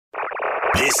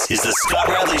This is the Scott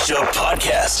Radley Show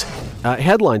Podcast.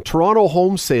 Headline, Toronto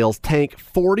home sales tank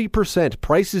 40%.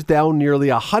 Prices down nearly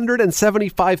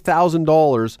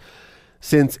 $175,000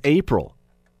 since April.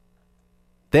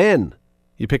 Then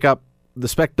you pick up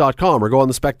thespec.com or go on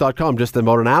thespec.com just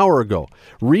about an hour ago.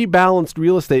 Rebalanced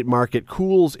real estate market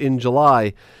cools in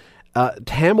July.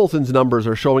 Hamilton's numbers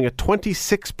are showing a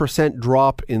 26%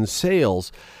 drop in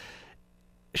sales.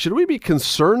 Should we be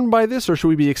concerned by this or should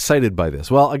we be excited by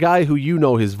this? Well, a guy who you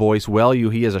know his voice well,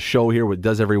 he has a show here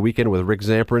does every weekend with Rick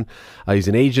Zamperin. He's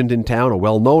an agent in town, a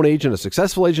well-known agent, a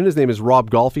successful agent. His name is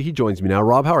Rob Golfi. He joins me now.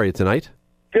 Rob, how are you tonight?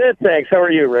 Good, thanks. How are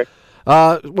you, Rick?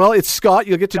 Well, it's Scott.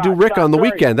 You'll get to do Rick on the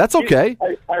weekend. That's okay.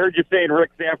 I heard you saying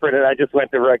Rick Zamperin, and I just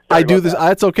went to Rick. I do this.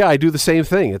 That's okay. I do the same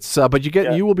thing. It's but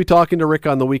you will be talking to Rick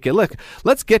on the weekend. Look,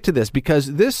 let's get to this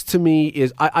because this to me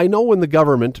is I know when the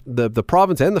government, the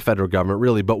province and the federal government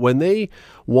really, but when they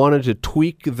wanted to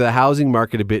tweak the housing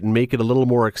market a bit and make it a little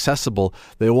more accessible,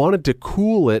 they wanted to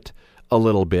cool it a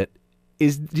little bit.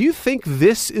 Do you think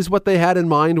this is what they had in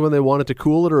mind when they wanted to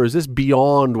cool it, or is this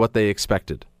beyond what they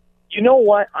expected? You know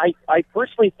what? I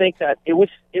personally think that it was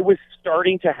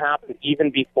starting to happen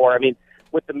even before. I mean,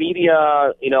 with the media,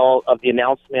 of the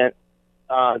announcement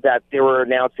that they were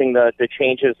announcing the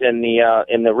changes in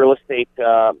the real estate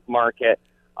market.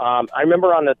 I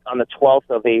remember on the 12th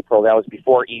of April, that was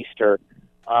before Easter.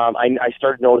 I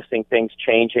started noticing things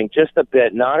changing just a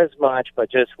bit, not as much, but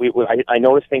just I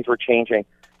noticed things were changing,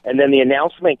 and then the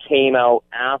announcement came out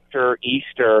after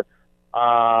Easter.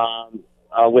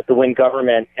 With the Wynne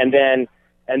government, and then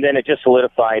it just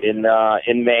solidified in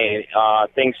May.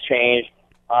 Things changed.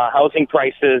 Housing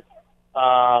prices,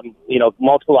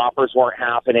 multiple offers weren't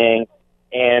happening,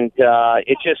 and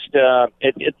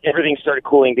everything started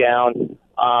cooling down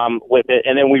with it.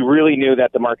 And then we really knew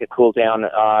that the market cooled down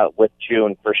with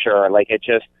June for sure. Like it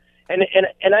just, and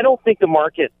I don't think the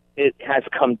market has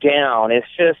come down. It's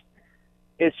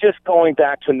just going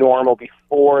back to normal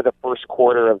before the first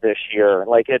quarter of this year.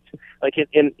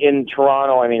 In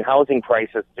Toronto, I mean, housing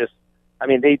prices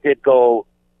they did go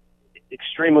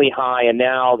extremely high, and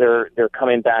now they're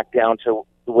coming back down to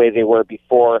the way they were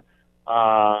before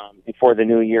the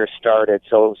new year started.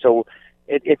 So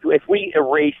if we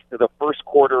erased the first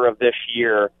quarter of this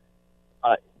year,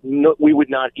 we would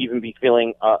not even be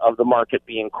feeling of the market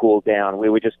being cooled down. We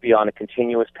would just be on a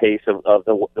continuous pace of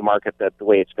the market the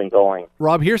way it's been going.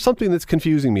 Rob, here's something that's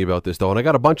confusing me about this, though, and I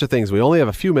got a bunch of things. We only have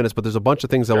a few minutes, but there's a bunch of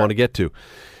things I want to get to.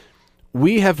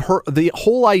 We have heard the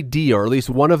whole idea, or at least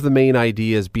one of the main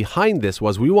ideas behind this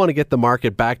was we want to get the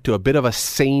market back to a bit of a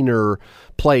saner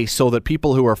place so that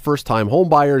people who are first-time home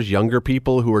buyers, younger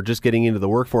people who are just getting into the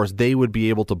workforce, they would be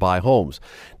able to buy homes.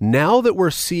 Now that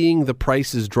we're seeing the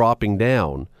prices dropping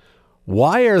down,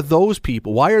 why are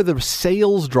the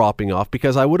sales dropping off?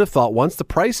 Because I would have thought once the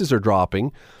prices are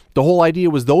dropping, the whole idea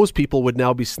was those people would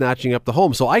now be snatching up the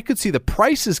home. So I could see the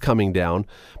prices coming down,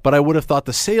 but I would have thought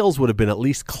the sales would have been at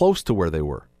least close to where they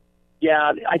were.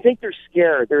 Yeah, I think they're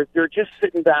scared. They're just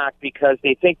sitting back because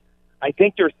I think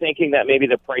they're thinking that maybe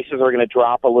the prices are going to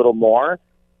drop a little more,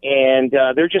 and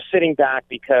they're just sitting back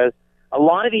because a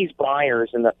lot of these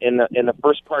buyers in the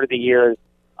first part of the year,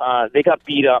 they got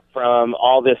beat up from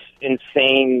all this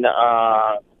insane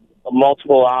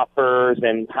multiple offers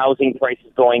and housing prices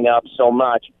going up so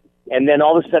much. And then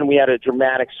all of a sudden we had a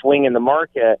dramatic swing in the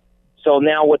market. So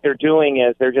now what they're doing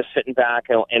is they're just sitting back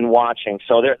and watching.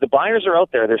 So the buyers are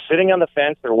out there. They're sitting on the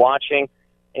fence. They're watching.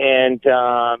 And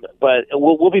but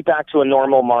we'll be back to a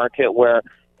normal market where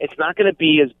it's not going to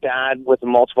be as bad with the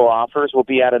multiple offers. We'll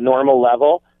be at a normal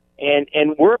level. And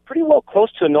we're pretty well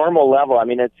close to a normal level. I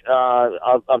mean, it's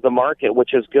of the market,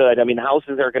 which is good. I mean,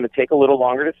 houses are going to take a little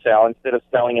longer to sell. Instead of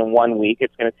selling in 1 week,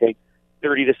 it's going to take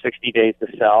 30 to 60 days to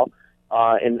sell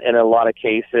in a lot of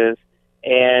cases.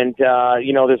 And,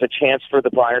 there's a chance for the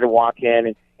buyer to walk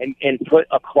in and put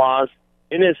a clause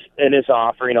in his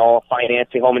offer, a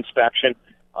financing, home inspection.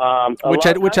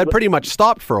 Which had pretty much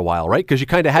stopped for a while, right? Because you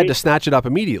kind of had to snatch it up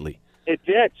immediately. It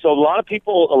did. So a lot of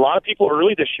people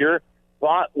early this year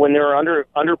bought when they were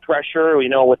under pressure,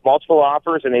 with multiple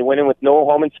offers, and they went in with no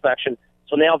home inspection.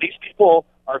 So now these people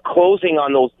are closing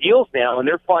on those deals now, and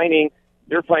they're finding,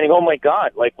 oh my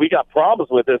God, like we got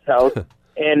problems with this house,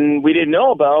 and we didn't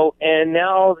know about, and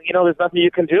now there's nothing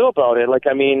you can do about it. Like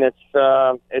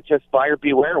it's just buyer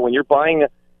beware when you're buying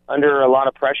under a lot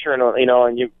of pressure, and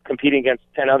and you're competing against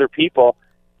 10 other people.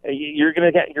 You're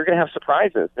gonna have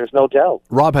surprises. There's no doubt.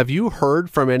 Rob, have you heard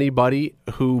from anybody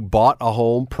who bought a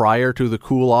home prior to the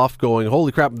cool off going,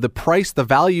 holy crap, the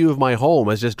value of my home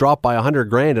has just dropped by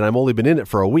 $100,000 and I've only been in it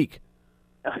for a week?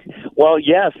 Well,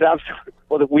 yes,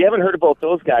 Well, we haven't heard about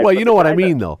those guys. Well, you know what I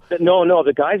mean, though. No,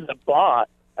 the guys that bought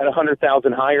at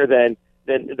 $100,000 higher than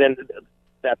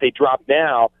that they dropped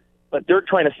now, but they're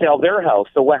trying to sell their house.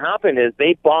 So what happened is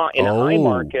they bought in a high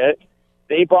market.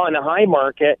 They bought in a high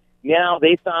market. Now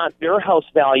they thought their house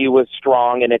value was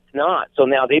strong, and it's not. So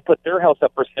now they put their house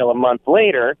up for sale a month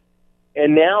later,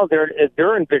 and now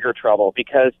they're in bigger trouble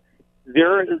because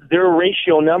their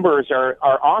ratio numbers are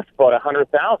off about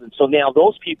 100,000. So now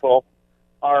those people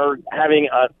are having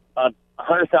a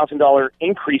 $100,000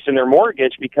 increase in their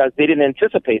mortgage because they didn't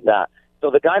anticipate that.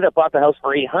 So the guy that bought the house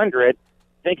for $800,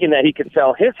 thinking that he could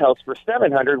sell his house for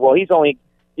 $700, well, he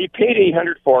paid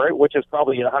 $800 for it, which is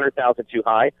probably $100,000 too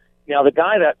high. Now the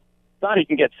guy that thought he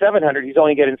can get $700, he's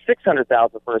only getting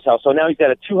 $600,000 for his house. So now he's got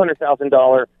a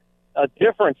 $200,000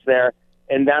 difference there,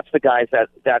 and that's the guys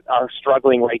that are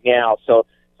struggling right now. So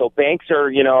banks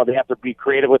are, they have to be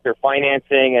creative with their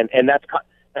financing, and that's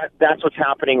what's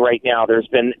happening right now. There's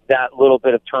been that little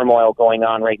bit of turmoil going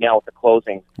on right now with the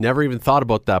closing. Never even thought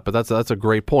about that, but that's a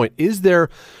great point.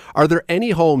 Are there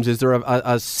any homes? Is there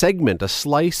a segment, a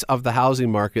slice of the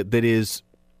housing market that is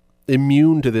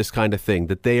immune to this kind of thing?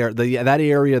 That that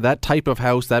area, that type of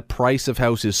house, that price of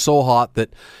house is so hot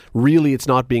that really it's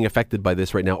not being affected by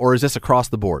this right now, or is this across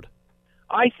the board?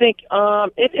 I think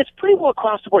it's pretty well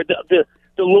across the board. The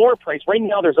lower price right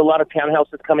now. There's a lot of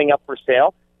townhouses coming up for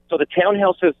sale. So the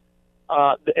townhouses,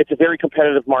 it's a very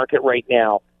competitive market right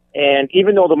now. And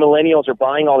even though the millennials are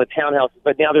buying all the townhouses,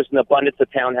 but now there's an abundance of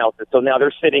townhouses. So now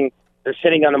they're sitting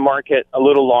on the market a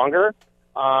little longer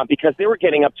because they were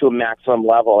getting up to a maximum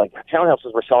level. Like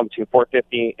townhouses were selling between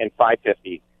 $450 and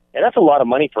 $550, and that's a lot of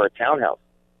money for a townhouse.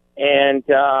 And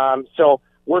so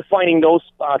we're finding those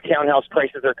townhouse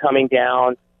prices are coming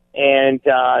down, and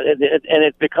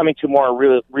it's becoming to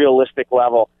more realistic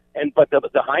level. But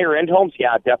the higher end homes,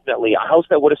 yeah, definitely. A house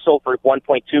that would have sold for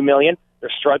 $1.2 million, they're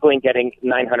struggling getting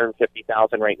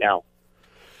 $950,000 right now.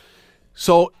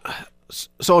 So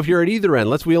if you're at either end,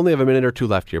 we only have a minute or two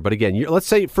left here. But again, let's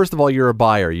say first of all you're a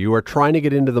buyer, you are trying to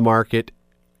get into the market.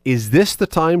 Is this the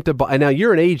time to buy? Now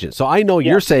you're an agent, so I know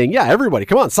you're saying, yeah, everybody,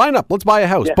 come on, sign up, let's buy a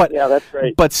house. Yeah, that's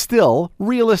right. But still,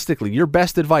 realistically, your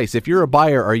best advice, if you're a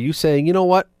buyer, are you saying, you know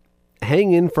what?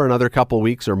 Hang in for another couple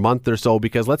weeks or month or so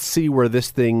because let's see where this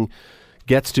thing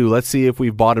gets to. Let's see if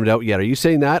we've bottomed out yet. Are you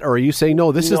saying that, or are you saying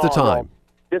no? This is the time.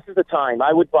 No. This is the time.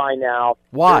 I would buy now.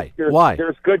 Why? Why?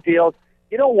 There's good deals.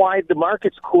 You know why? The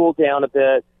market's cooled down a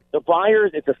bit. The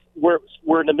buyers,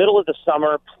 we're in the middle of the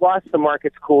summer. Plus, the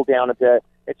market's cooled down a bit.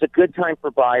 It's a good time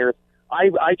for buyers.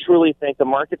 I truly think the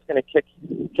market's going to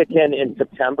kick in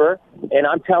September. And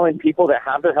I'm telling people that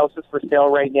have their houses for sale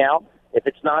right now, if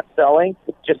it's not selling,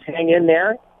 just hang in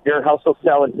there. Your house will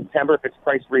sell in September if it's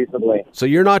priced reasonably. So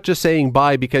you're not just saying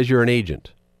buy because you're an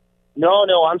agent? No,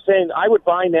 I'm saying I would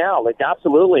buy now. Like,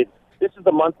 absolutely. This is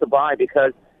the month to buy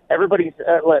because everybody's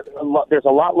there's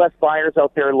a lot less buyers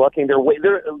out there looking. They're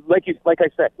like you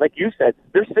said,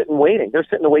 they're sitting waiting. They're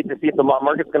sitting to wait to see if the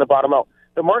market's going to bottom out.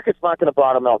 The market's not going to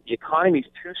bottom out. The economy's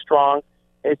too strong.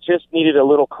 It just needed a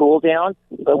little cool down,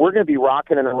 but we're going to be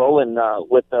rocking and rolling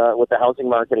with the housing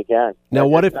market again. Now,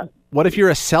 what if you're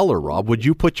a seller, Rob? Would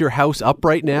you put your house up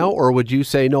right now, or would you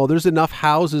say, no, there's enough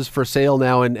houses for sale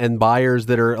now and buyers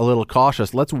that are a little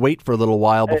cautious. Let's wait for a little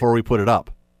while before we put it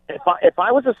up. If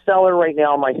I was a seller right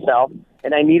now myself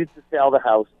and I needed to sell the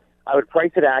house, I would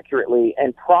price it accurately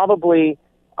and probably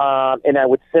and I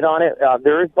would sit on it.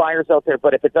 There is buyers out there,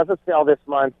 but if it doesn't sell this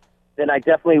month, then I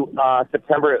definitely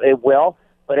September it will.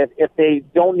 But if they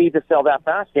don't need to sell that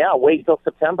fast, yeah, wait till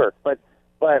September. But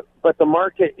the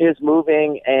market is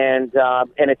moving, and I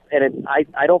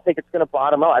don't think it's going to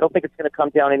bottom out. I don't think it's going to come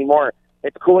down anymore.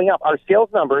 It's cooling up. Our sales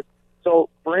numbers. So,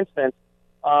 for instance,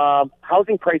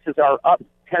 housing prices are up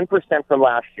 10% from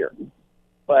last year,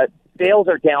 but sales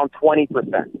are down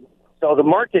 20%. So the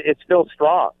market is still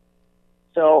strong.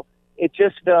 So it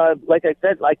just like I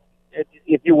said, like.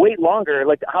 If you wait longer,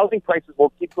 like the housing prices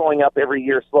will keep going up every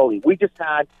year slowly. We just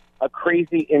had a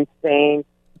crazy, insane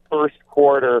first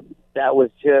quarter that was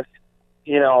it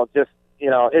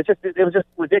was just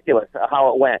ridiculous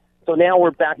how it went. So now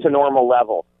we're back to normal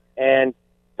level. And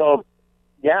so,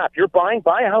 yeah, if you're buying,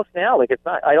 buy a house now. Like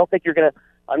I don't think you're going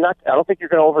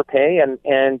to overpay and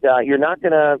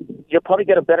you'll probably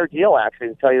get a better deal actually,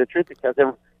 to tell you the truth, because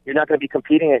you're not going to be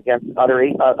competing against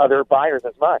other buyers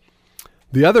as much.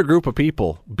 The other group of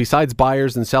people, besides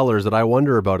buyers and sellers, that I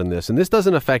wonder about in this, and this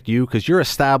doesn't affect you because you're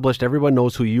established, everyone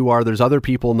knows who you are, there's other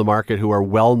people in the market who are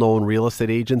well-known real estate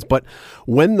agents, but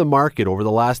when the market over the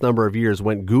last number of years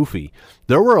went goofy,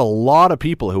 there were a lot of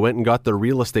people who went and got their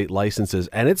real estate licenses,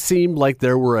 and it seemed like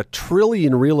there were 1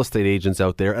 trillion real estate agents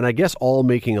out there, and I guess all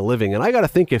making a living. And I got to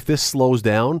think, if this slows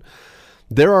down,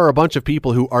 there are a bunch of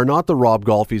people who are not the Rob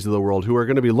Golfis of the world who are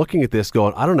going to be looking at this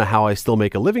going, I don't know how I still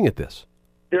make a living at this.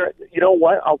 You know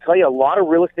what? I'll tell you, a lot of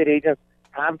real estate agents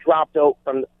have dropped out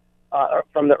from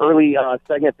the early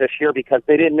segment this year because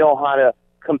they didn't know how to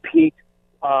compete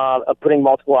putting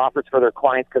multiple offers for their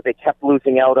clients because they kept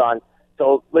losing out on.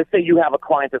 So let's say you have a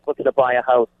client that's looking to buy a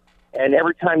house, and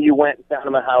every time you went and found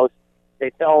them a house,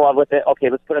 they fell in love with it. Okay,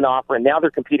 let's put an offer, and now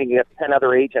they're competing against 10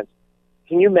 other agents.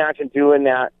 Can you imagine doing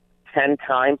that 10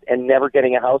 times and never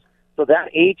getting a house? So that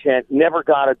agent never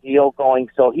got a deal going.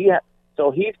 So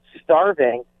he's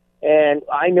starving. And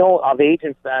I know of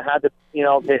agents that had to,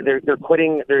 they're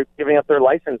quitting, they're giving up their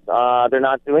license. They're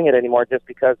not doing it anymore just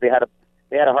because they had a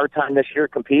hard time this year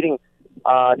competing,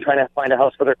 trying to find a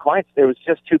house for their clients. It was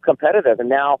just too competitive, and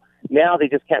now they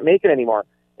just can't make it anymore.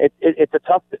 This is a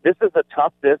tough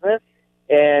business,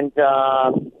 and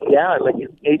like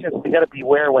agents, they got to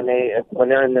beware when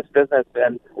they're in this business.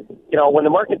 And when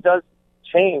the market does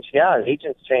change,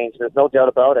 agents change. There's no doubt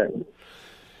about it.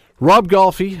 Rob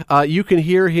Golfi, you can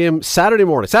hear him Saturday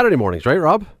mornings, right,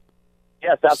 Rob?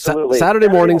 Yes, absolutely. Saturday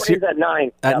mornings here, at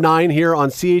 9. At 9 here on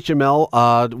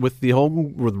CHML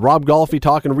with Rob Golfi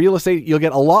talking real estate. You'll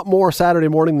get a lot more Saturday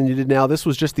morning than you did now. This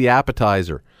was just the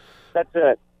appetizer. That's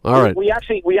it. All right. We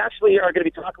actually are going to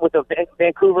be talking with the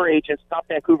Vancouver agents, top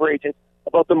Vancouver agents,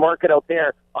 about the market out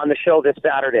there on the show this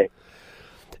Saturday.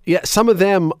 Yeah, some of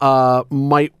them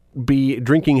might be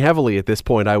drinking heavily at this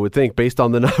point, I would think, based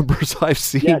on the numbers I've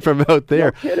seen from out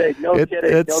there. No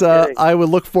kidding. I would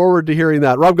look forward to hearing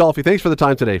that. Rob Golfi, thanks for the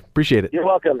time today. Appreciate it. You're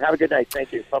welcome. Have a good night.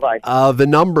 Thank you. Bye-bye. The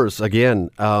numbers, again,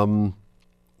 down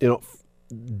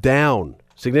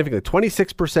significantly.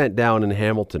 26% down in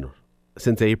Hamilton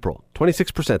since April.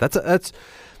 26%.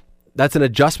 That's an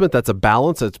adjustment. That's a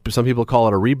balance. Some people call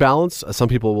it a rebalance. Some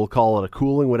people will call it a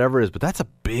cooling, whatever it is. But that's a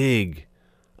big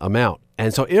amount.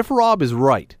 And so if Rob is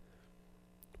right,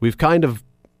 we've kind of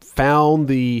found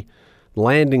the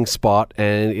landing spot,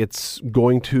 and it's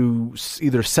going to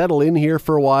either settle in here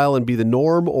for a while and be the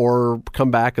norm or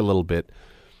come back a little bit.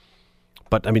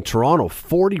 But, Toronto,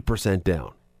 40%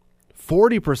 down.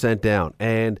 40% down.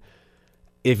 And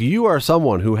if you are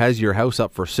someone who has your house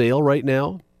up for sale right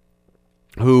now,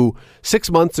 who 6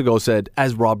 months ago said,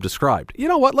 as Rob described, you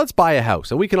know what, let's buy a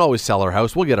house and we can always sell our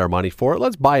house. We'll get our money for it.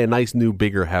 Let's buy a nice new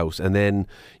bigger house. And then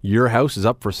your house is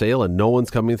up for sale and no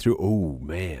one's coming through. Oh,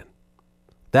 man,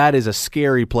 that is a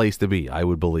scary place to be, I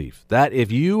would believe. That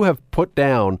if you have put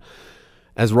down,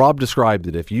 as Rob described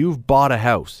it, if you've bought a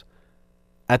house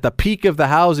at the peak of the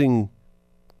housing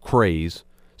craze,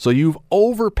 so you've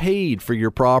overpaid for your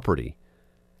property,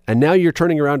 and now you're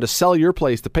turning around to sell your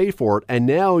place to pay for it, and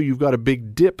now you've got a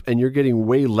big dip and you're getting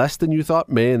way less than you thought.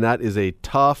 Man, that is a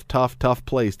tough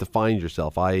place to find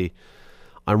yourself. I'm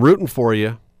rooting for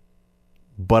you,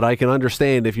 but I can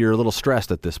understand if you're a little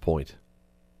stressed at this point.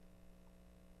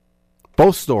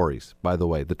 Both stories, by the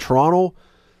way. The Toronto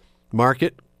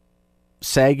market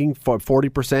sagging for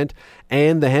 40%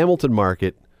 and the Hamilton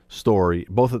market story,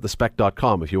 both at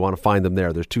thespec.com if you want to find them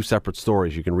there. There's two separate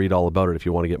stories. You can read all about it if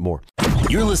you want to get more.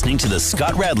 You're listening to The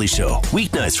Scott Radley Show,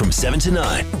 weeknights from 7 to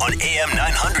 9 on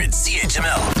AM900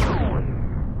 CHML.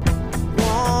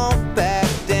 Well,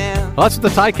 that's what the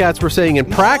Ticats were saying in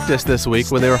practice this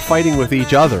week when they were fighting with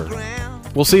each other.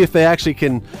 We'll see if they actually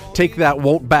can take that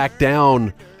won't back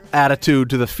down attitude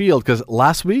to the field, because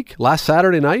last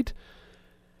Saturday night,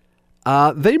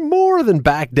 they more than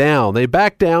backed down. They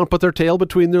backed down, put their tail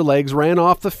between their legs, ran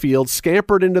off the field,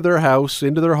 scampered into their house,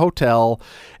 into their hotel,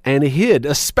 and hid,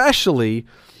 especially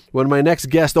when my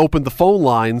next guest opened the phone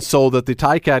line so that the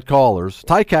Ticat callers,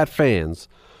 Ticat fans,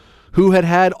 who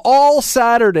had all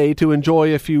Saturday to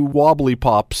enjoy a few wobbly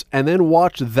pops and then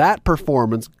watch that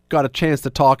performance, got a chance to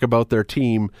talk about their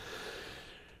team.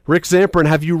 Rick Zamperin,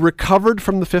 have you recovered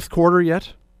from the fifth quarter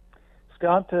yet?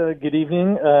 Scott, good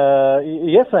evening.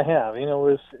 Yes, I have.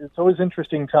 It's always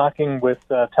interesting talking with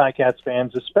Ticats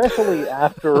fans, especially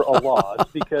after a loss,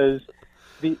 because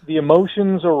the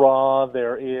emotions are raw.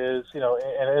 There is,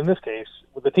 and in this case,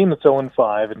 with a team that's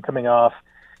 0-5 and coming off,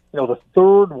 the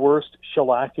third worst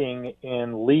shellacking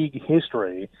in league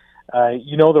history,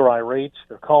 they're irate.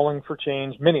 They're calling for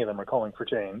change. Many of them are calling for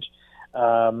change.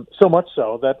 So much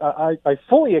so that I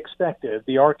fully expected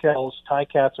the Arkells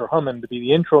Ticats Are Hummin' to be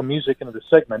the intro music into the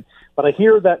segment, but I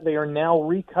hear that they are now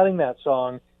recutting that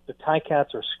song, The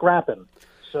Ticats Are Scrappin'.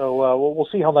 So we'll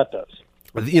see how that does.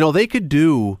 You know, they could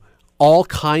do all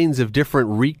kinds of different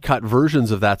recut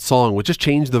versions of that song, which just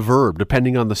change the verb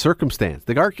depending on the circumstance.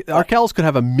 The Arkells could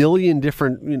have a million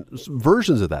different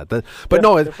versions of that. But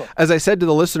no, as I said to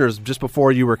the listeners just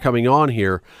before you were coming on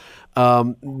here, what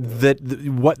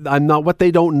they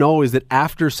don't know is that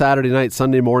after Saturday night,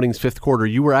 Sunday morning's fifth quarter,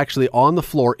 you were actually on the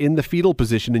floor in the fetal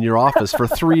position in your office for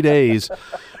 3 days,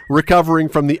 recovering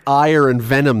from the ire and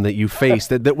venom that you faced.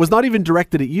 That was not even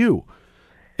directed at you.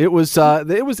 It was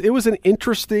an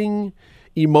interesting,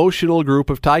 emotional group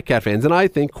of Ticat fans, and I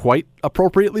think quite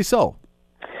appropriately so.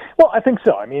 Well, I think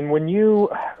so. I mean, when you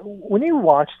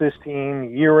watch this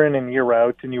team year in and year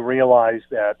out, and you realize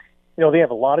that they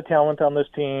have a lot of talent on this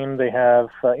team, they have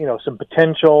some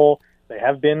potential. They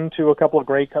have been to a couple of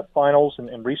Grey Cup finals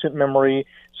in recent memory,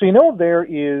 so there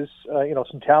is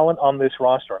some talent on this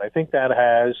roster, and I think that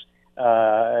has.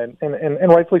 And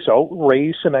rightfully so,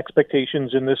 raise some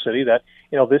expectations in this city that,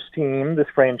 this team, this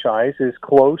franchise is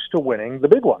close to winning the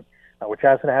big one, which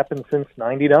hasn't happened since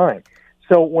 '99.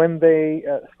 So when they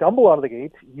stumble out of the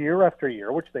gates year after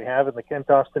year, which they have in the Kent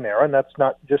Austin era, and that's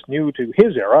not just new to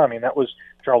his era. I mean, that was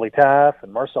Charlie Taff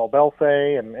and Marcel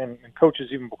Belfay and coaches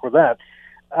even before that.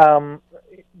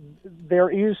 There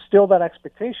is still that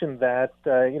expectation that,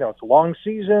 it's a long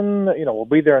season, we'll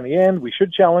be there in the end. We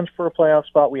should challenge for a playoff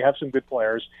spot. We have some good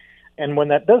players. And when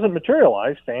that doesn't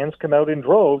materialize, fans come out in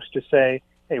droves to say,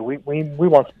 hey, we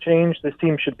want some change. This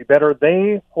team should be better.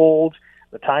 They hold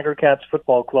the Tiger Cats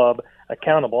Football Club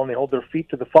accountable, and they hold their feet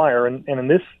to the fire. And in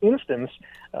this instance,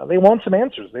 they want some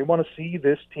answers. They want to see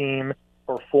this team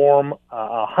perform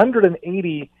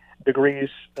 180 degrees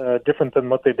different than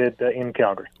what they did in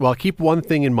Calgary. Well, keep one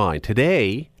thing in mind.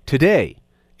 Today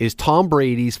is Tom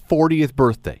Brady's 40th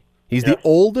birthday. He's the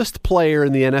oldest player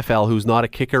in the NFL who's not a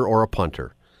kicker or a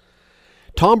punter.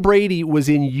 Tom Brady was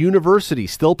in university,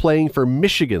 still playing for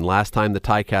Michigan last time the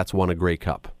Ticats won a Grey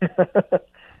Cup.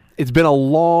 It's been a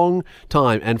long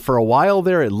time, and for a while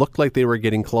there, it looked like they were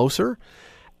getting closer.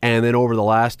 And then over the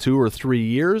last 2 or 3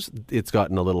 years, it's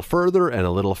gotten a little further and a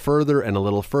little further and a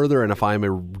little further. And if I'm a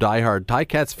diehard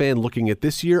Ticats fan looking at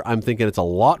this year, I'm thinking it's a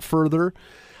lot further.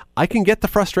 I can get the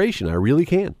frustration. I really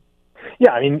can.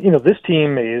 Yeah, I mean, this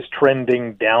team is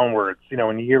trending downwards.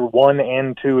 In year 1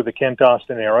 and 2 of the Kent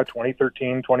Austin era,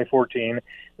 2013, 2014,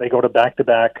 they go to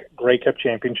back-to-back Grey Cup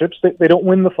championships. They don't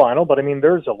win the final, but, I mean,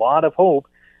 there's a lot of hope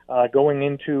going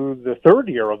into the third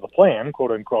year of the plan,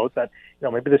 quote unquote, that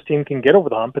maybe this team can get over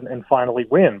the hump and finally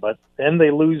win. But then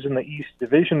they lose in the East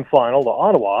Division final to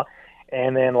Ottawa,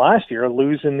 and then last year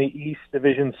lose in the East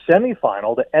Division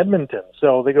semifinal to Edmonton.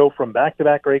 So they go from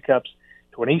back-to-back Grey Cups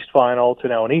to an East final to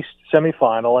now an East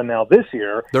semifinal, and now this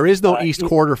year there is no East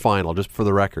quarterfinal, just for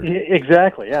the record.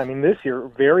 Exactly. Yeah, I mean, this year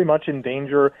very much in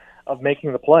danger of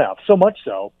making the playoffs. So much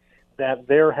so that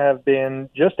there have been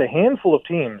just a handful of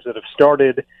teams that have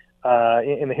started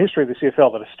in the history of the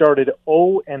CFL that have started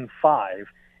 0-5,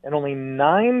 and only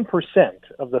 9%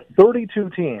 of the 32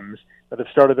 teams that have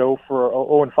started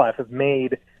 0-5 have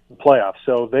made the playoffs.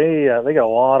 So they got a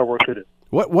lot of work to do.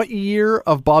 What year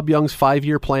of Bob Young's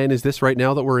 5-year plan is this right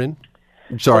now that we're in?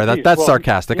 Sorry, that's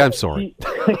sarcastic. I'm sorry.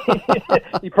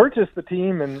 He purchased the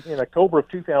team in October of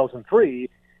 2003.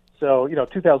 So,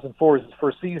 2004 is his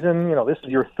first season. This is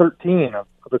year 13 of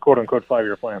the quote-unquote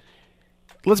 5-year plan.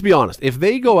 Let's be honest. If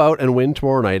they go out and win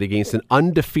tomorrow night against an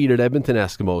undefeated Edmonton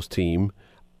Eskimos team,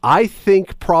 I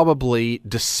think probably,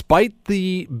 despite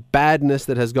the badness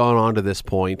that has gone on to this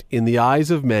point, in the eyes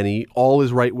of many, all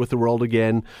is right with the world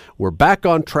again. We're back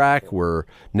on track. We're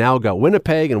now got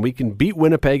Winnipeg, and we can beat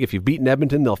Winnipeg. If you've beaten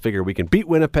Edmonton, they'll figure we can beat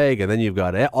Winnipeg. And then you've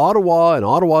got Ottawa, and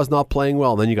Ottawa's not playing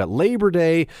well. And then you got Labor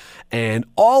Day, and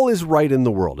all is right in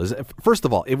the world. First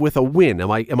of all, with a win, am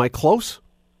I close?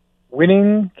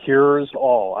 Winning cures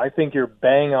all. I think you're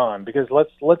bang on, because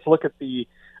let's look at the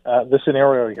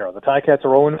scenario here. The Ticats are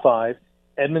 0-5.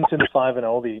 Edmonton is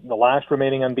 5-0, the last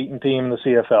remaining unbeaten team in the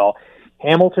CFL.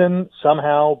 Hamilton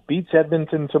somehow beats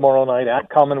Edmonton tomorrow night at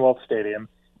Commonwealth Stadium.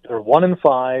 They're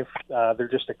 1-5. They're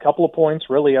just a couple of points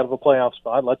really out of a playoff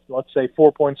spot. Let's say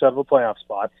 4 points out of a playoff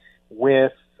spot,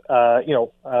 with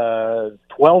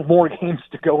 12 more games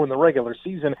to go in the regular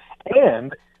season,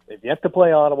 and they've yet to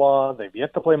play Ottawa. They've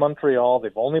yet to play Montreal.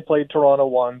 They've only played Toronto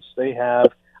once. They have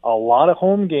a lot of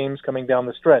home games coming down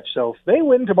the stretch. So if they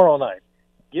win tomorrow night,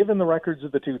 given the records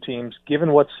of the two teams,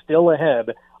 given what's still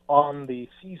ahead on the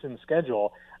season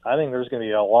schedule, I think there's going to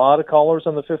be a lot of callers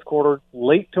on the fifth quarter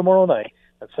late tomorrow night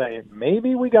that say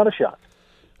maybe we got a shot.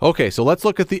 Okay, so let's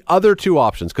look at the other two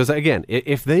options. Because, again,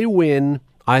 if they win,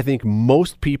 I think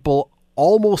most people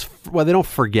they don't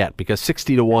forget, because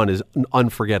 60-1 is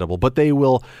unforgettable, but they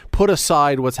will put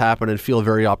aside what's happened and feel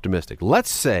very optimistic.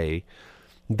 Let's say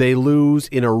they lose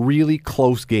in a really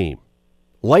close game,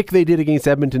 like they did against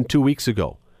Edmonton 2 weeks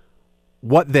ago.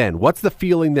 What then? What's the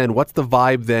feeling then? What's the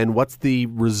vibe then? What's the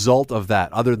result of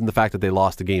that, other than the fact that they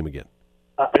lost the game again?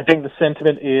 I think the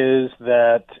sentiment is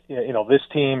that this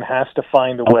team has to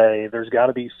find a way. There's got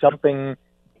to be something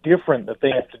different that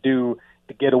they have to do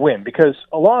to get a win, because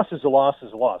a loss is a loss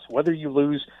is a loss. Whether you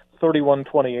lose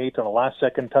 31-28 on a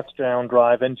last-second touchdown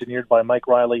drive engineered by Mike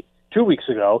Riley 2 weeks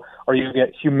ago, or you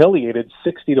get humiliated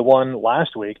 60-1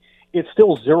 last week, it's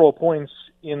still 0 points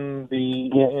in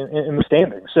the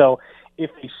standings. So if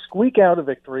they squeak out a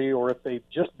victory, or if they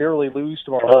just barely lose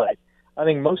tomorrow night, I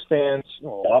think most fans,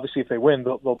 obviously if they win,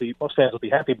 most fans will be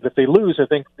happy. But if they lose, I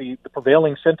think the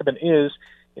prevailing sentiment is,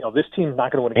 this team's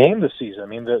not going to win a game this season. I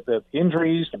mean, the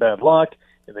injuries, the bad luck.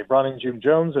 They brought in June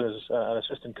Jones as an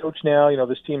assistant coach now.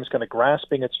 This team is kind of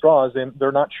grasping at straws, and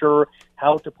they're not sure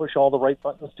how to push all the right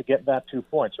buttons to get that 2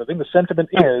 points. So I think the sentiment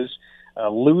is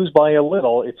lose by a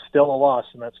little, it's still a loss,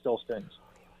 and that still stings.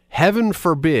 Heaven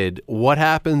forbid, what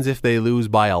happens if they lose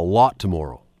by a lot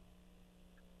tomorrow?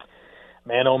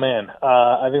 Man, oh man,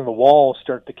 I think the walls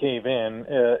start to cave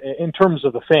in terms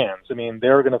of the fans. I mean,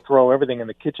 they're going to throw everything in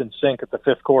the kitchen sink at the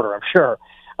fifth quarter, I'm sure.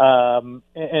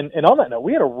 And on that note,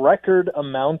 we had a record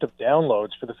amount of downloads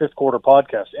for the fifth quarter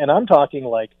podcast, and I'm talking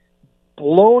like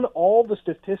blown all the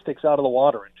statistics out of the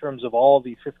water in terms of all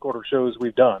the fifth quarter shows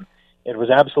we've done. It was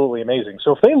absolutely amazing.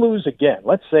 So if they lose again,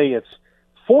 let's say it's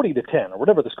 40-10 or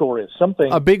whatever the score is,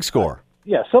 something a big score,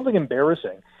 something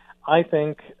embarrassing. I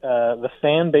think the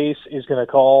fan base is going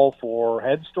to call for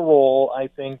heads to roll. I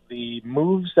think the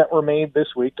moves that were made this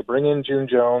week to bring in June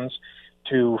Jones,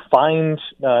 to find,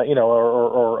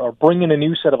 or bring in a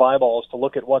new set of eyeballs to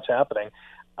look at what's happening,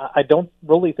 I don't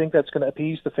really think that's going to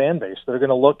appease the fan base. They're going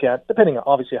to look at, depending on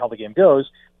obviously how the game goes,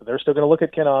 but they're still going to look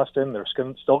at Ken Austin. They're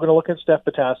still going to look at Steph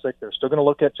Potasic. They're still going to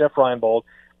look at Jeff Reinbold.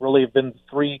 Really have been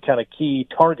three kind of key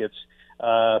targets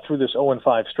through this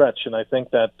 0-5 stretch, and I think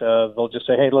that they'll just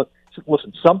say, hey,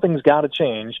 listen, something's got to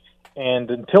change, and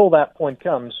until that point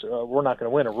comes, we're not going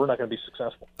to win, or we're not going to be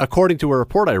successful. According to a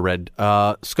report I read,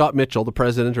 Scott Mitchell, the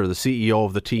president or the CEO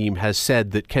of the team, has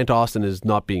said that Kent Austin is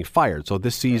not being fired, so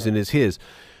this season is his.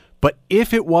 But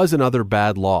if it was another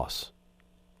bad loss,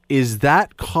 is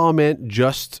that comment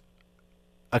just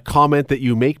a comment that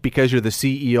you make because you're the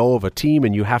CEO of a team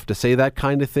and you have to say that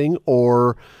kind of thing?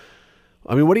 Or,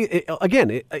 I mean,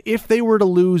 if they were to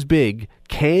lose big,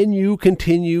 can you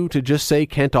continue to just say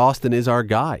Kent Austin is our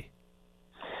guy?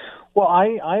 Well,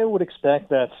 I would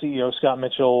expect that CEO Scott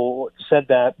Mitchell said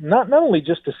that not only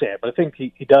just to say it, but I think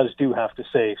he do have to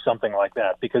say something like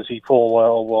that, because he full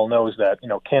well knows that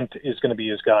Kent is going to be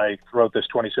his guy throughout this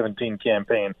 2017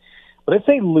 campaign. But if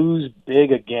they lose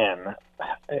big again,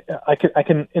 I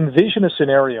can envision a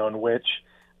scenario in which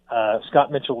Scott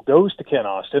Mitchell goes to Ken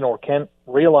Austin, or Kent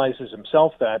realizes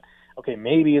himself that, okay,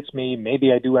 maybe it's me,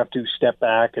 maybe I do have to step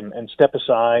back and step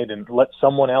aside and let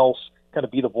someone else kind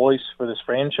of be the voice for this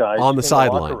franchise on the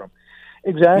sideline.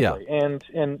 Exactly. Yeah.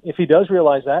 And if he does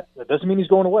realize that doesn't mean he's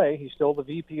going away. He's still the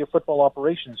VP of football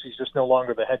operations. He's just no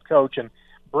longer the head coach. And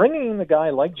bringing in a guy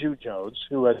like June Jones,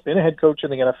 who has been a head coach in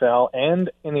the NFL and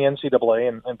in the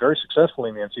NCAA, and very successfully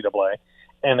in the NCAA,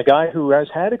 and a guy who has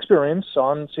had experience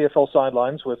on CFL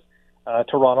sidelines with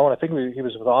Toronto, and I think he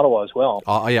was with Ottawa as well.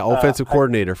 Offensive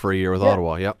coordinator for a year with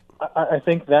Ottawa, yep. I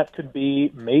think that could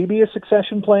be maybe a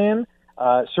succession plan.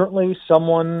 Certainly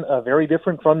someone very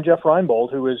different from Jeff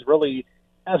Reinbold, who is really,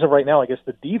 as of right now, I guess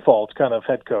the default kind of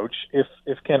head coach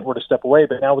if Kent were to step away.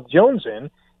 But now with Jones in,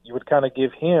 you would kind of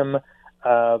give him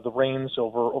the reins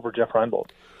over Jeff Reinbold.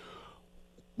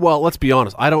 Well, let's be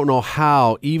honest. I don't know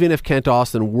how, even if Kent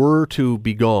Austin were to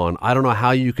be gone, I don't know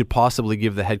how you could possibly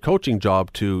give the head coaching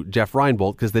job to Jeff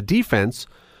Reinbold, because the defense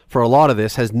for a lot of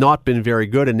this has not been very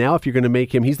good. And now if you're going to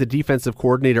make him, he's the defensive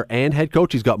coordinator and head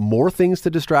coach, he's got more things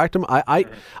to distract him. I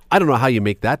don't know how you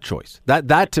make that choice.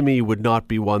 That to me would not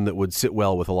be one that would sit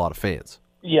well with a lot of fans.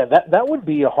 Yeah, that would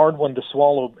be a hard one to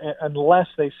swallow unless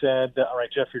they said, all right,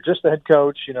 Jeff, you're just the head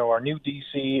coach. Our new DC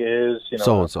is,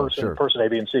 so-and-so, sure. Person A,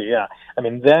 B, and C. Yeah. I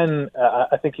mean, then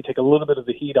I think you take a little bit of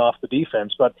the heat off the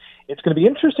defense. But it's going to be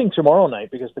interesting tomorrow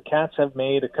night, because the Cats have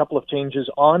made a couple of changes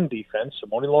on defense.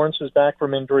 Simone Lawrence is back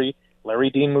from injury. Larry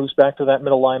Dean moves back to that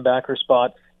middle linebacker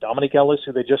spot. Dominic Ellis,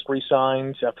 who they just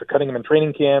re-signed after cutting him in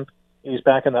training camp, He's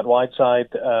back in that wide side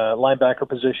linebacker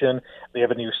position. They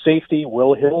have a new safety.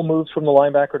 Will Hill moves from the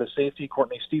linebacker to safety.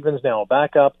 Courtney Stevens now a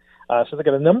backup. So they've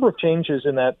got a number of changes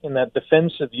in that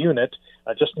defensive unit.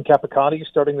 Justin Capicotti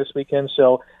starting this weekend.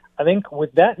 So I think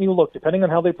with that new look, depending on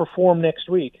how they perform next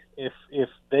week, if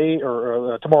they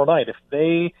or tomorrow night, if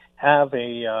they have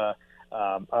a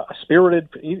spirited,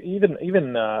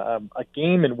 even a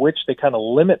game in which they kind of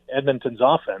limit Edmonton's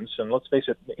offense, and let's face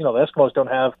it, the Eskimos don't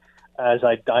have as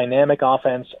a dynamic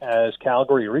offense as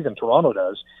Calgary or even Toronto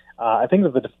does. I think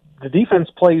that the defense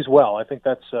plays well. I think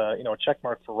that's a check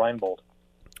mark for Reinbold.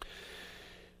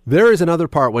 There is another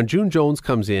part when June Jones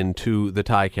comes in to the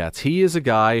Ticats. He is a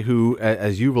guy who,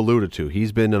 as you've alluded to,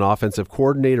 he's been an offensive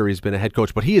coordinator, he's been a head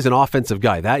coach, but he is an offensive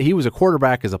guy. That he was a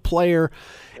quarterback as a player,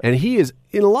 and he is,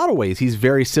 in a lot of ways, he's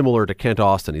very similar to Kent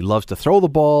Austin. He loves to throw the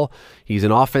ball. He's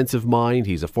an offensive mind.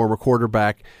 He's a former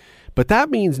quarterback. But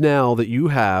that means now that you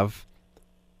have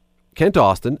Kent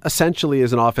Austin essentially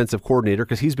as an offensive coordinator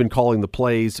because he's been calling the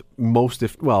plays most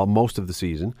of the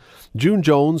season. June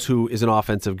Jones, who is an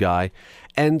offensive guy,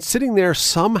 and sitting there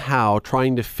somehow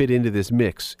trying to fit into this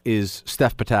mix is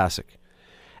Steph Potasic.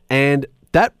 And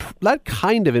that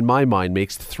kind of, in my mind,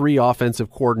 makes 3 offensive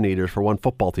coordinators for one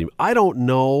football team. I don't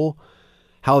know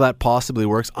how that possibly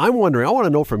works. I'm wondering, I want to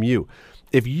know from you,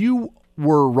 if you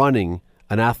were running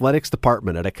an athletics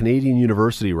department at a Canadian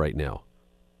university right now,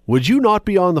 would you not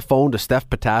be on the phone to Steph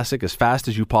Potasic as fast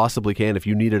as you possibly can if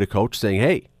you needed a coach saying,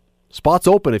 hey, spot's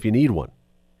open if you need one?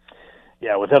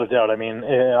 Yeah, without a doubt. I mean,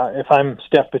 if I'm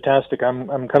Steph Potasic, I'm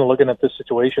kind of looking at this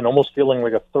situation, almost feeling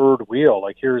like a third wheel.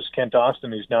 Like, here's Kent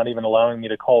Austin, who's not even allowing me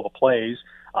to call the plays.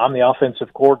 I'm the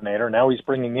offensive coordinator. Now he's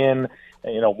bringing in,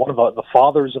 one of the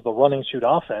fathers of the running shoot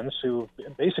offense, who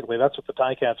basically that's what the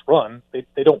Ticats run.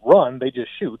 They don't run, they just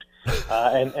shoot.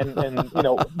 And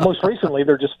most recently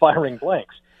they're just firing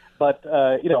blanks. But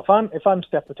if I'm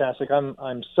Steph Potasic,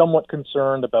 I'm somewhat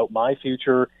concerned about my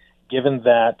future, given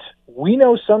that we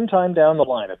know sometime down the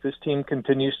line, if this team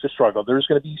continues to struggle, there's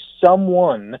going to be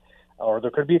someone, or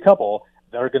there could be a couple,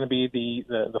 that are going to be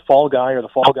the fall guy or the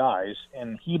fall guys,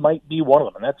 and he might be one of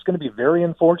them. And that's going to be very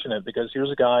unfortunate, because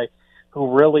here's a guy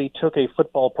who really took a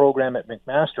football program at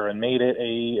McMaster and made it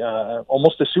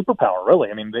almost a superpower, really.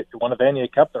 I mean, they won a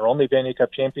Vanier Cup, their only Vanier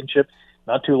Cup championship,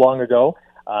 not too long ago.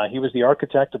 He was the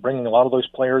architect of bringing a lot of those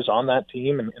players on that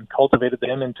team and cultivated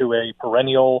them into a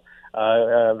perennial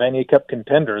Vanier Cup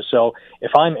contender. So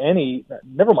if I'm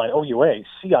never mind OUA,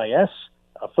 CIS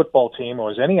football team who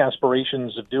has any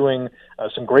aspirations of doing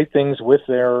some great things with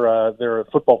their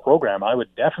football program, I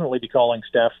would definitely be calling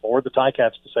Steph or the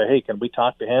Ticats to say, hey, can we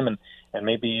talk to him and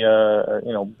maybe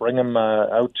bring him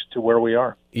out to where we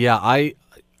are? Yeah,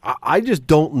 I just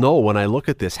don't know when I look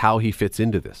at this how he fits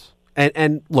into this.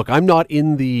 And look, I'm not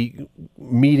in the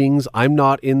meetings. I'm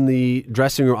not in the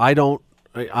dressing room. I don't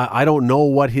know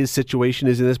what his situation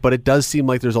is in this, but it does seem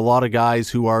like there's a lot of guys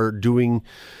who are doing,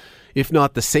 if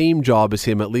not the same job as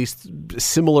him, at least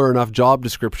similar enough job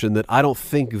description that I don't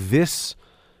think this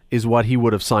is what he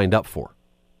would have signed up for.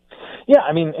 Yeah,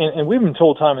 I mean, and we've been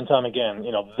told time and time again,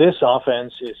 this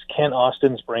offense is Kent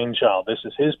Austin's brainchild. This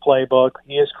is his playbook.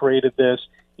 He has created this.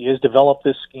 He has developed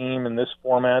this scheme and this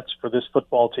format for this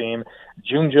football team.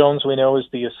 June Jones, we know, is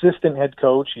the assistant head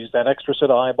coach. He's that extra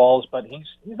set of eyeballs, but he's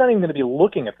not even going to be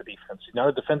looking at the defense. He's not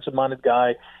a defensive-minded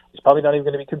guy. He's probably not even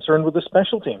going to be concerned with the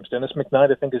special teams. Dennis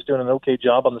McKnight, I think, is doing an okay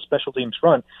job on the special teams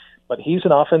front, but he's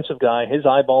an offensive guy. His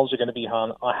eyeballs are going to be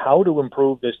on how to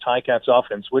improve this Ticats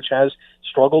offense, which has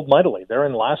struggled mightily. They're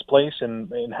in last place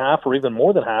in half or even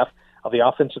more than half of the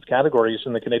offensive categories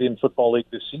in the Canadian Football League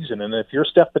this season. And if you're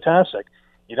Steph Potasic,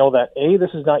 you know that, A, this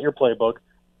is not your playbook.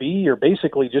 B, you're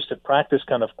basically just at practice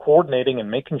kind of coordinating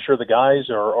and making sure the guys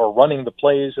are running the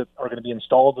plays that are going to be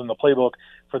installed in the playbook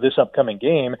for this upcoming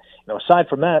game. Aside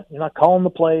from that, you're not calling the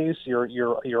plays.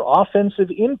 Your offensive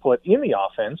input in the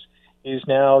offense is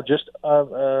now just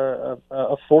a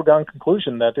foregone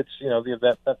conclusion that it's,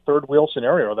 that third wheel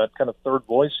scenario, that kind of third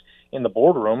voice in the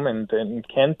boardroom, and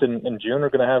Kent and June are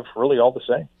going to have really all to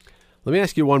say. Let me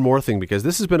ask you one more thing, because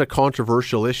this has been a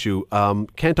controversial issue.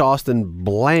 Kent Austin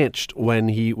blanched when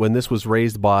this was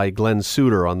raised by Glenn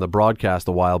Suter on the broadcast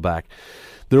a while back.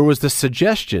 There was the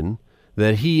suggestion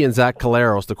that he and Zach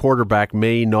Collaros, the quarterback,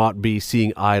 may not be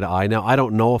seeing eye to eye. Now, I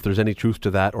don't know if there's any truth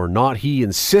to that or not. He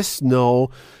insists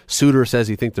no. Suter says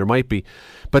he thinks there might be.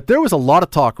 But there was a lot of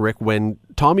talk, Rick, when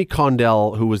Tommy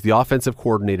Condell, who was the offensive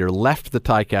coordinator, left the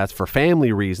Ticats for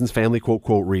family reasons, family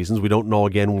quote reasons. We don't know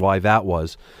again why that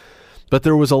was. But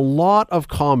there was a lot of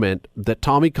comment that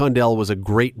Tommy Condell was a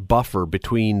great buffer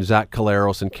between Zach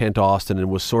Collaros and Kent Austin, and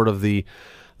was sort of the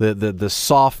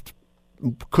soft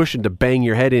cushion to bang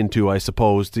your head into, I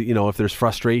suppose, to, if there's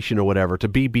frustration or whatever, to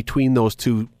be between those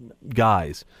two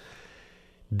guys.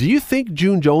 Do you think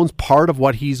June Jones, part of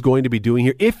what he's going to be doing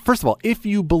here, first of all, if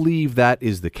you believe that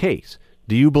is the case,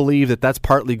 do you believe that that's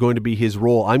partly going to be his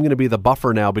role? I'm going to be the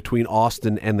buffer now between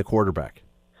Austin and the quarterback.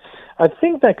 I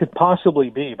think that could possibly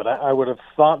be, but I would have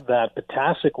thought that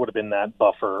Potasic would have been that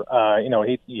buffer.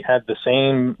 He had the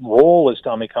same role as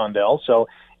Tommy Condell, so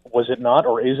was it not,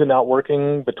 or is it not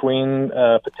working between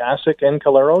Potasic and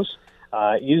Collaros?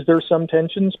 Is there some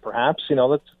tensions? Perhaps.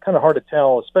 That's kind of hard to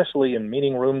tell, especially in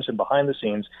meeting rooms and behind the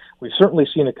scenes. We've certainly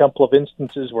seen a couple of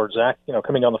instances where Zach,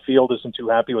 coming on the field isn't too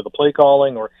happy with the play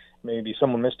calling, or maybe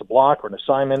someone missed a block or an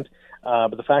assignment.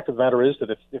 But the fact of the matter is that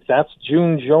if that's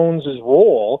June Jones's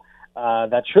role,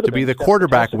 that should have to be the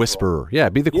quarterback whisperer. Yeah,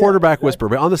 be the quarterback whisperer.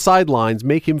 But on the sidelines,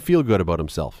 make him feel good about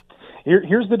himself.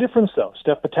 Here's the difference, though.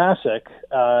 Steph Potasic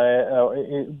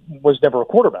was never a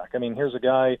quarterback. I mean, here's a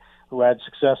guy who had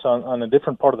success on a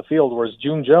different part of the field, whereas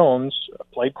June Jones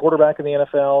played quarterback in the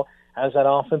NFL, has that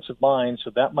offensive mind,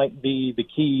 so that might be the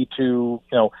key to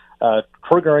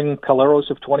triggering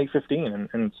Collaros of 2015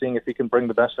 and seeing if he can bring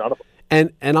the best out of him.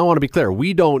 And I want to be clear,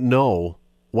 we don't know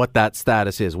what that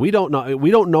status is. We don't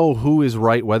know who is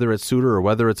right, whether it's Suter or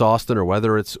whether it's Austin or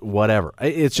whether it's whatever.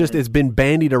 It's just it's been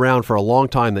bandied around for a long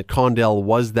time that Condell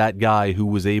was that guy who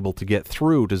was able to get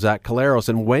through to Zach Collaros.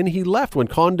 And when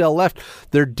Condell left,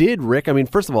 there did, Rick, I mean,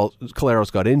 first of all,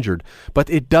 Collaros got injured, but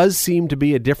it does seem to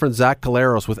be a different Zach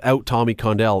Collaros without Tommy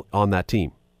Condell on that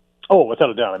team. Oh, without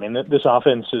a doubt. I mean, this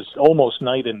offense is almost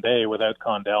night and day without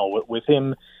Condell. With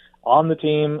him on the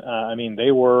team,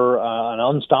 they were an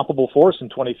unstoppable force in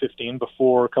 2015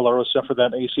 before Collaros suffered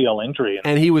that ACL injury.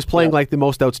 And he was playing like the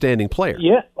most outstanding player.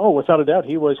 Yeah, without a doubt.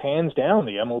 He was hands down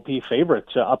the MOP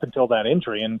favorite up until that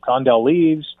injury. And Condell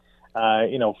leaves,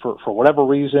 for whatever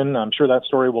reason. I'm sure that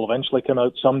story will eventually come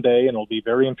out someday, and it'll be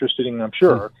very interesting, I'm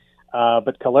sure.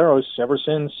 But Collaros, ever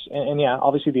since, and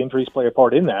obviously the injuries play a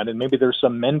part in that, and maybe there's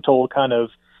some mental kind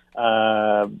of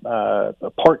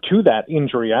part to that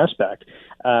injury aspect.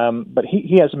 But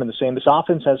he hasn't been the same. This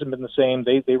offense hasn't been the same.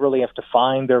 They really have to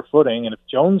find their footing. And if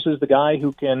Jones is the guy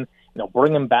who can,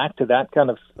 bring him back to that kind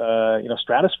of,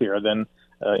 stratosphere, then,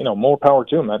 more power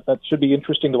to him. That should be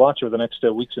interesting to watch over the next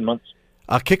weeks and months.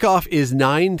 Kickoff is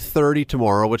 9:30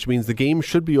 tomorrow, which means the game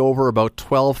should be over about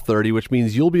 12:30, which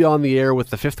means you'll be on the air with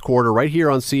the fifth quarter right here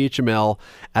on CHML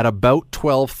at about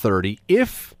 12:30.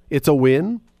 If it's a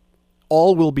win,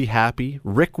 all will be happy.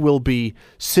 Rick will be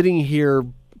sitting here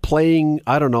playing,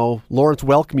 I don't know, Lawrence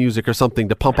Welk music or something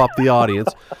to pump up the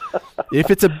audience.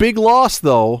 If it's a big loss,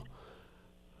 though,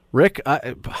 Rick,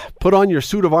 put on your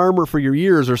suit of armor for your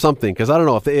ears or something, because I don't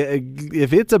know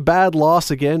if it's a bad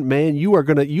loss again, man,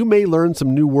 you may learn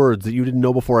some new words that you didn't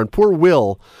know before. And poor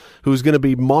Will, who's going to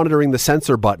be monitoring the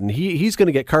censor button, he's going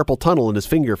to get carpal tunnel in his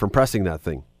finger from pressing that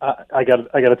thing. I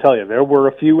got to tell you, there were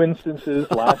a few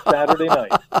instances last Saturday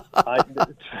night.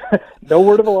 No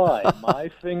word of a lie, my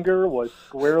finger was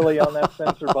squarely on that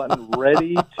censor button,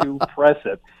 ready to press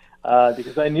it,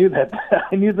 because I knew that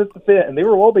and they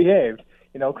were well behaved.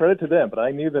 Credit to them, but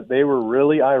I knew that they were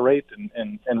really irate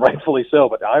and rightfully so,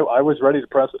 but I was ready to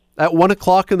press it. At 1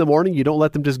 o'clock in the morning, you don't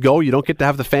let them just go? You don't get to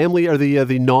have the family or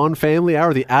the non-family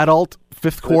hour, the adult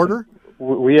fifth quarter?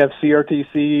 We have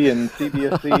CRTC and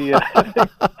CBSC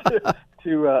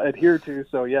to adhere to,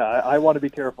 so yeah, I want to be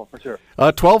careful for sure.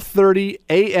 12:30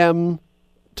 a.m.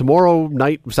 tomorrow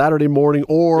night, Saturday morning,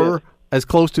 or as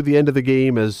close to the end of the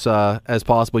game as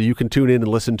possible. You can tune in and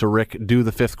listen to Rick do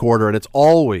the fifth quarter, and it's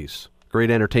always great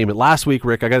entertainment. Last week,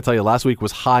 Rick, I got to tell you, last week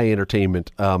was high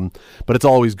entertainment, but it's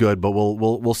always good. But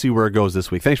we'll see where it goes this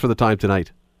week. Thanks for the time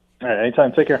tonight. All right,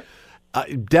 anytime. Take care.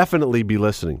 Definitely be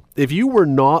listening. If you were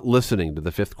not listening to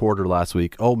the fifth quarter last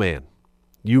week, oh man,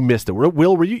 you missed it.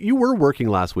 Will, you were working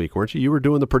last week, weren't you? You were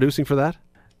doing the producing for that?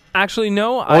 Actually,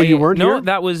 no. You weren't here? No,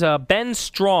 that was Ben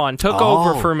Strawn took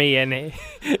over for me, and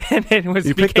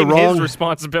it became his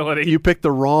responsibility. You picked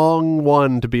the wrong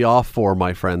one to be off for,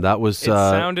 my friend. That was. It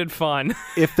sounded fun.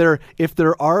 If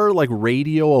there are like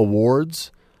radio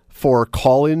awards for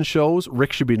call-in shows,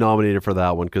 Rick should be nominated for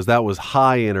that one, because that was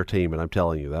high entertainment. I'm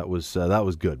telling you, that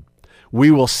was good.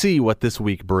 We will see what this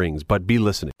week brings, but be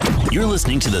listening. You're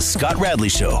listening to the Scott Radley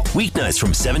Show, weeknights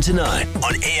from 7 to 9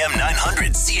 on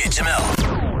AM900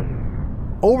 CHML.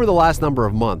 Over the last number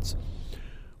of months,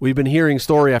 we've been hearing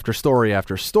story after story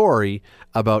after story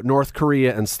about North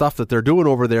Korea and stuff that they're doing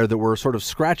over there that we're sort of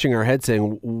scratching our head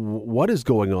saying, what is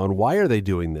going on? Why are they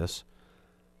doing this?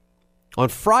 On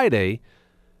Friday,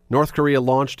 North Korea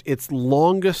launched its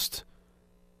longest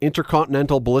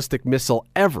intercontinental ballistic missile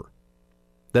ever.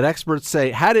 that experts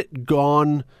say had it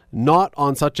gone not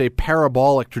on such a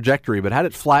parabolic trajectory, but had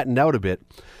it flattened out a bit,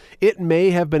 it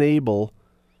may have been able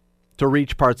to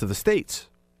reach parts of the States.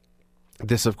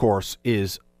 This, of course,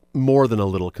 is more than a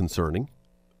little concerning,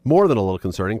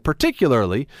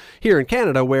 particularly here in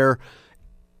Canada, where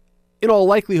in all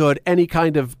likelihood, any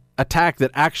kind of attack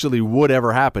that actually would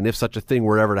ever happen, if such a thing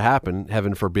were ever to happen,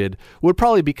 heaven forbid, would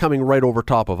probably be coming right over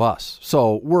top of us.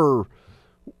 So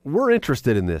we're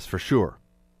interested in this for sure.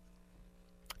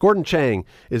 Gordon Chang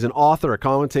is an author, a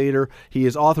commentator. He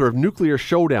is author of Nuclear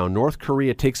Showdown, North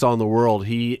Korea Takes on the World.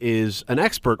 He is an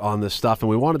expert on this stuff, and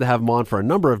we wanted to have him on for a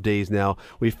number of days now.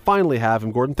 We finally have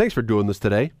him. Gordon, thanks for doing this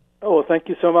today. Oh, well, thank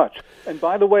you so much. And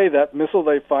by the way, that missile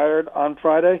they fired on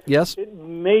Friday, yes, it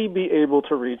may be able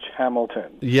to reach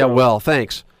Hamilton. Yeah, well,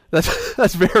 thanks.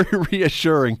 That's very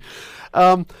reassuring.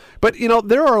 But,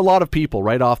 there are a lot of people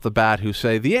right off the bat who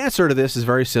say the answer to this is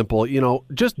very simple.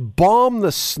 Just bomb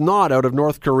the snot out of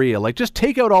North Korea. Like, just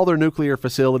take out all their nuclear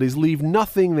facilities, leave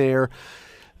nothing there.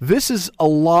 This is a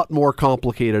lot more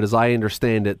complicated, as I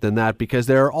understand it, than that, because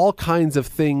there are all kinds of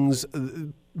things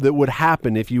that would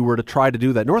happen if you were to try to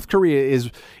do that. North Korea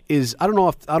is I don't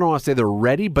want to say they're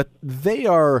ready, but they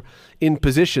are in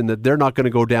position that they're not going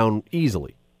to go down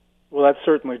easily. Well, that's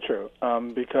certainly true,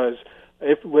 because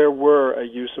if there were a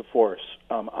use of force,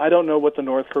 I don't know what the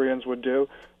North Koreans would do,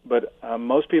 but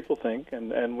most people think,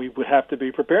 and we would have to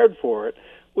be prepared for it,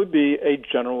 would be a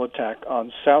general attack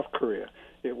on South Korea.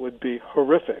 It would be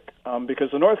horrific,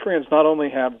 because the North Koreans not only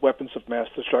have weapons of mass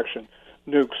destruction,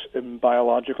 nukes and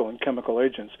biological and chemical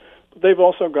agents, but they've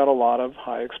also got a lot of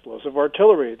high explosive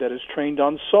artillery that is trained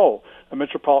on Seoul, a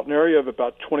metropolitan area of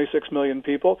about 26 million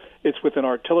people. It's within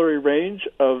artillery range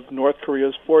of North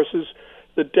Korea's forces.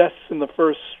 The deaths in the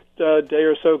first day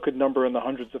or so could number in the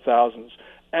hundreds of thousands.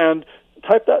 And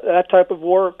that type of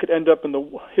war could end up in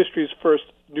the history's first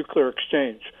nuclear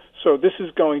exchange. So this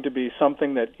is going to be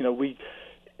something that,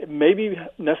 it may be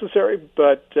necessary,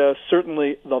 but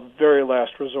certainly the very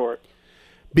last resort.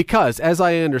 Because, as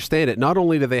I understand it, not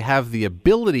only do they have the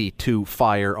ability to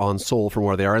fire on Seoul from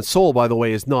where they are, and Seoul, by the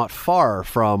way, is not far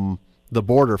from the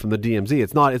border, from the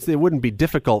DMZ. It wouldn't be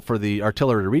difficult for the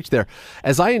artillery to reach there.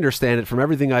 As I understand it, from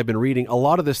everything I've been reading, a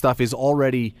lot of this stuff is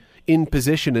already in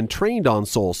position and trained on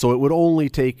Seoul, so it would only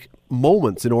take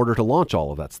moments in order to launch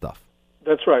all of that stuff.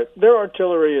 That's right. Their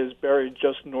artillery is buried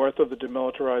just north of the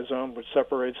demilitarized zone, which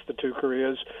separates the two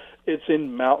Koreas. It's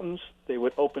in mountains. They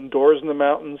would open doors in the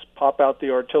mountains, pop out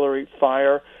the artillery,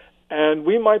 fire, and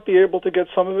we might be able to get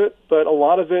some of it, but a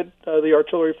lot of it, the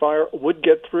artillery fire, would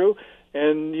get through.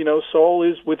 And, Seoul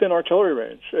is within artillery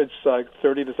range. It's like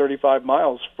 30 to 35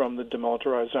 miles from the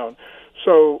demilitarized zone.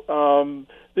 So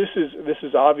this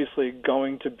is obviously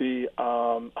going to be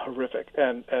horrific.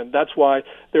 And that's why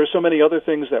there are so many other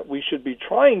things that we should be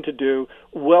trying to do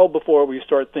well before we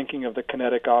start thinking of the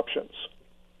kinetic options.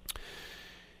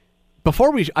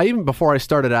 Before I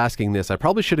started asking this, I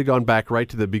probably should have gone back right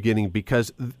to the beginning,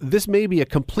 because this may be a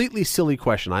completely silly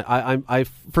question. I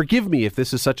forgive me if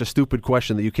this is such a stupid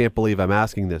question that you can't believe I'm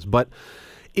asking this, but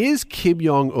is Kim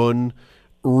Jong-un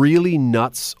really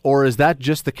nuts, or is that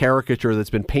just the caricature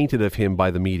that's been painted of him by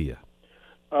the media?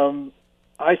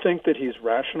 I think that he's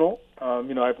rational.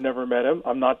 I've never met him.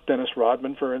 I'm not Dennis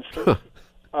Rodman, for instance.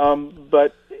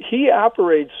 But he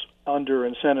operates under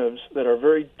incentives that are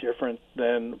very different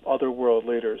than other world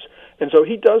leaders. And so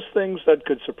he does things that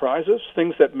could surprise us,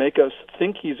 things that make us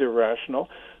think he's irrational,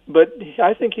 but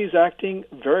I think he's acting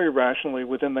very rationally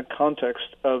within the context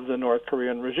of the North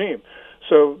Korean regime.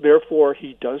 So therefore,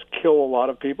 he does kill a lot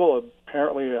of people,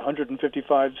 apparently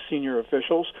 155 senior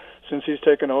officials since he's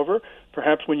taken over.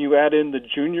 Perhaps when you add in the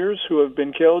juniors who have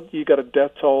been killed, you got a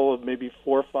death toll of maybe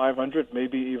 400 or 500,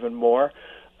 maybe even more.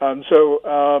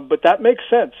 But that makes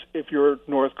sense if you're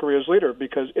North Korea's leader,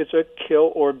 because it's a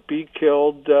kill or be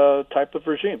killed type of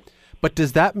regime. But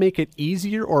does that make it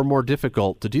easier or more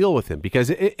difficult to deal with him?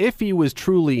 Because if he was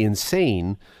truly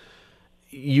insane,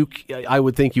 I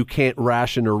would think you can't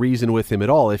ration or reason with him at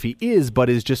all. If he is, but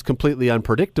is just completely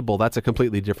unpredictable, that's a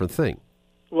completely different thing.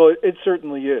 Well, it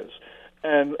certainly is.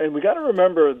 And we got to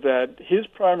remember that his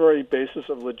primary basis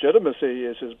of legitimacy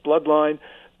is his bloodline.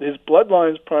 His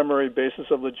bloodline's primary basis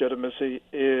of legitimacy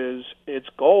is its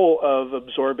goal of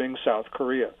absorbing South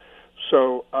Korea.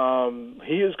 So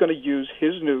he is going to use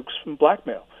his nukes from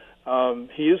blackmail.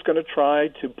 He is going to try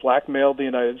to blackmail the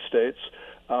United States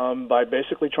by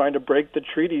basically trying to break the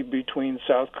treaty between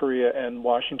South Korea and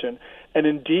Washington. And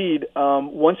indeed,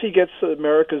 once he gets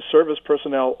America's service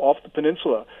personnel off the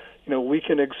peninsula, we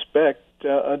can expect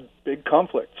a big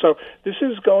conflict. So this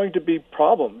is going to be a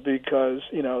problem because,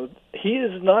 he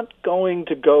is not going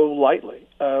to go lightly.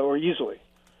 or easily.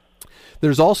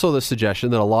 There's also the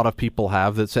suggestion that a lot of people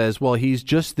have that says, well, he's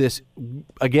just this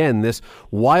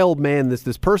wild man,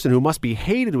 this person who must be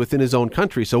hated within his own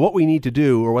country. So what we need to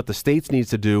do, or what the States needs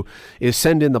to do, is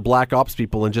send in the black ops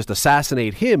people and just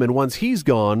assassinate him. And once he's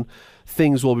gone,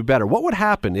 things will be better. What would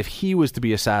happen if he was to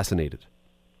be assassinated?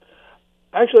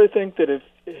 Actually, I think that if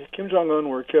Kim Jong-un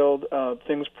were killed,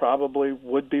 things probably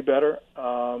would be better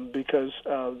because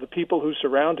the people who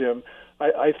surround him,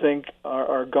 I think,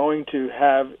 are going to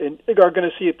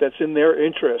see it that's in their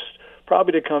interest,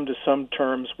 probably to come to some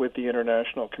terms with the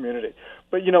international community.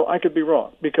 But, I could be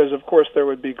wrong because, of course, there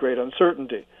would be great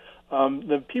uncertainty.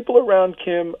 The people around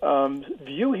Kim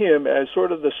view him as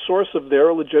sort of the source of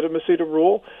their legitimacy to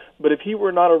rule, but if he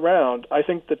were not around, I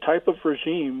think the type of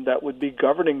regime that would be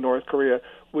governing North Korea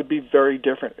would be very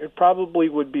different. It probably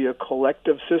would be a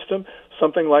collective system,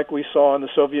 something like we saw in the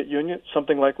Soviet Union,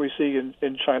 something like we see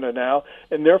in China now,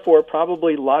 and therefore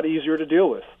probably a lot easier to deal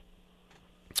with.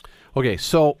 Okay,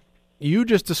 so you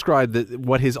just described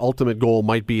what his ultimate goal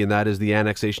might be, and that is the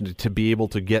annexation to be able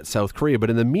to get South Korea. But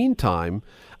in the meantime,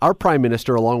 our prime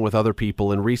minister, along with other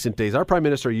people in recent days, our prime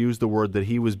minister used the word that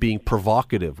he was being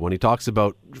provocative when he talks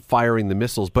about firing the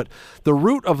missiles. But the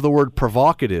root of the word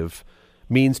provocative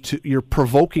means you're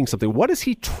provoking something. What is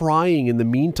he trying in the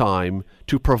meantime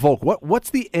to provoke?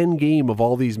 What's the end game of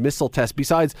all these missile tests?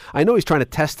 Besides, I know he's trying to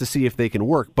test to see if they can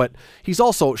work, but he's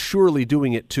also surely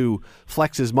doing it to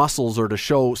flex his muscles or to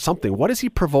show something. What is he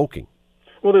provoking?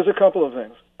 Well, there's a couple of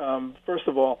things. First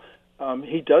of all,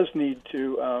 he does need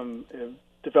to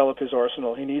develop his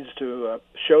arsenal. He needs to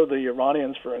show the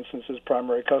Iranians, for instance, his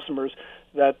primary customers,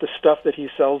 that the stuff that he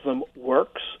sells them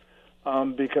works.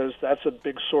 Because that's a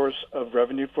big source of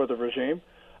revenue for the regime.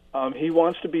 He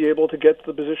wants to be able to get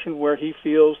to the position where he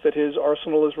feels that his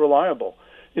arsenal is reliable.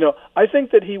 I think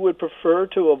that he would prefer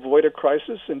to avoid a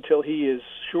crisis until he is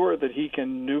sure that he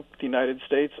can nuke the United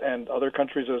States and other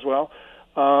countries as well.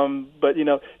 But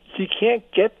he can't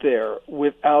get there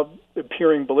without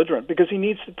appearing belligerent because he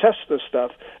needs to test this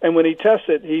stuff. And when he tests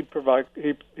it, he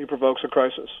provokes a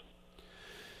crisis.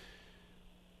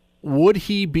 Would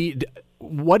he be...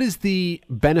 What is the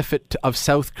benefit of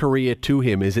South Korea to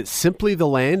him? Is it simply the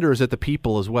land, or is it the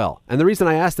people as well? And the reason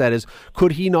I ask that is,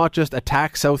 could he not just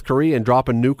attack South Korea and drop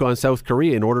a nuke on South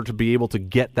Korea in order to be able to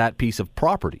get that piece of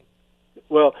property?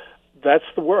 Well, that's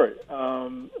the worry.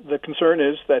 The concern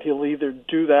is that he'll either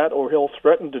do that or he'll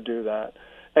threaten to do that.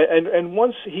 And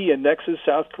once he annexes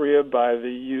South Korea by the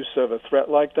use of a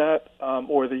threat like that,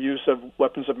 or the use of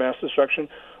weapons of mass destruction,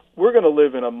 we're going to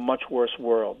live in a much worse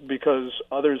world because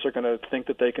others are going to think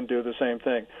that they can do the same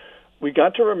thing. We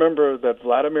got to remember that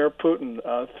Vladimir Putin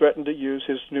threatened to use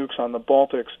his nukes on the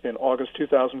Baltics in August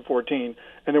 2014,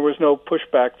 and there was no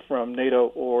pushback from NATO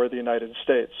or the United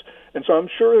States. And so I'm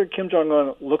sure that Kim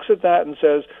Jong-un looks at that and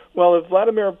says, well, if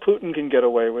Vladimir Putin can get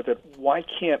away with it, why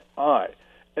can't I?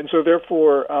 And so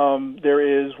therefore,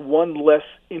 there is one less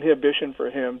inhibition for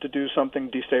him to do something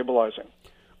destabilizing.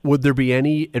 Would there be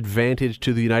any advantage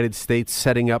to the United States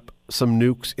setting up some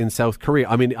nukes in South Korea?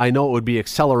 I mean, I know it would be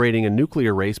accelerating a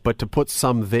nuclear race, but to put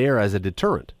some there as a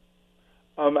deterrent?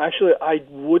 Actually, I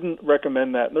wouldn't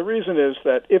recommend that. And the reason is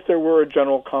that if there were a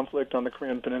general conflict on the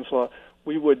Korean Peninsula,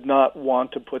 we would not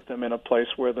want to put them in a place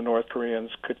where the North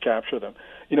Koreans could capture them.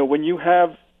 When you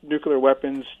have nuclear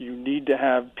weapons, you need to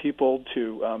have people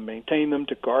to maintain them,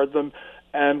 to guard them.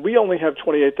 And we only have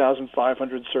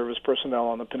 28,500 service personnel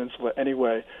on the peninsula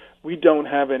anyway. We don't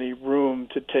have any room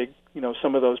to take,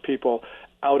 some of those people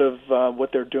out of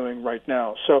what they're doing right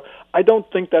now. So I don't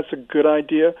think that's a good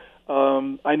idea.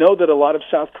 I know that a lot of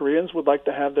South Koreans would like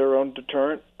to have their own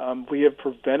deterrent. We have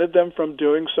prevented them from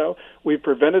doing so. We've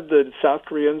prevented the South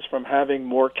Koreans from having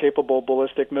more capable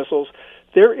ballistic missiles.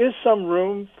 There is some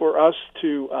room for us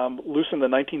to loosen the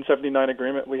 1979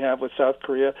 agreement we have with South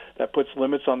Korea that puts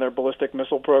limits on their ballistic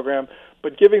missile program,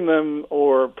 but giving them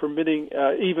or permitting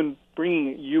even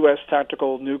bringing U.S.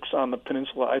 tactical nukes on the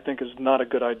peninsula, I think, is not a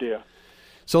good idea.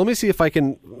 So let me see if I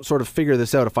can sort of figure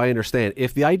this out, if I understand.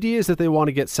 If the idea is that they want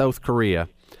to get South Korea,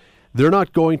 they're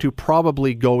not going to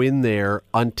probably go in there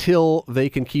until they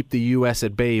can keep the U.S.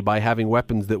 at bay by having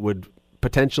weapons that would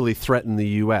potentially threaten the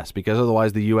U.S., because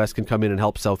otherwise the U.S. can come in and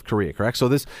help South Korea, correct? So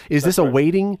this a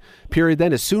waiting period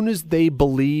then? As soon as they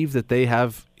believe that they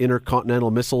have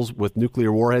intercontinental missiles with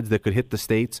nuclear warheads that could hit the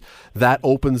States, that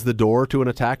opens the door to an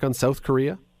attack on South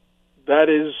Korea? That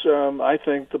is, I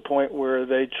think, the point where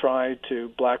they try to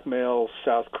blackmail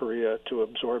South Korea to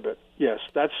absorb it. Yes,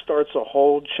 that starts a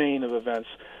whole chain of events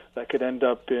that could end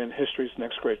up in history's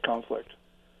next great conflict.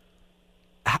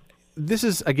 this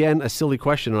is, again, a silly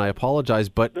question, and I apologize,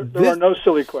 but there are no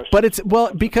silly questions. But it's,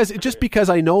 well, because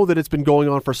I know that it's been going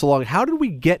on for so long, how did we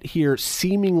get here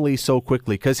seemingly so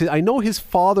quickly? Because I know his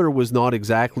father was not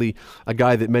exactly a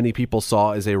guy that many people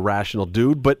saw as a rational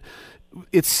dude, but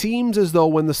it seems as though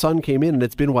when the son came in, and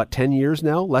it's been, 10 years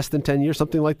now, less than 10 years,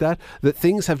 something like that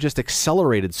things have just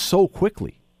accelerated so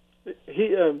quickly.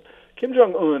 Kim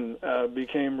Jong-un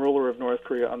became ruler of North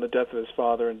Korea on the death of his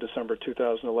father in December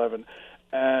 2011,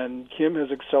 and Kim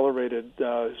has accelerated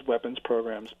his weapons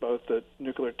programs, both the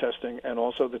nuclear testing and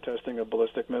also the testing of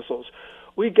ballistic missiles.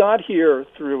 We got here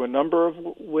through a number of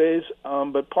ways,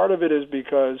 but part of it is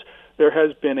because there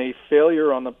has been a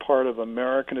failure on the part of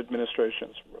American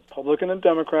administrations, Republican and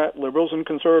Democrat, liberals and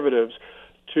conservatives,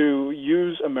 to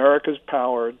use America's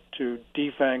power to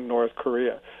defang North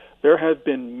Korea. There have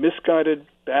been misguided,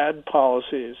 bad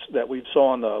policies that we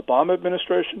saw in the Obama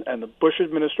administration and the Bush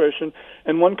administration,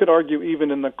 and one could argue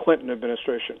even in the Clinton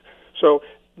administration. So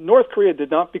North Korea did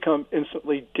not become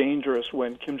instantly dangerous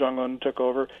when Kim Jong-un took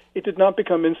over. It did not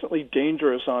become instantly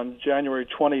dangerous on January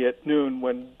 20 at noon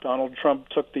when Donald Trump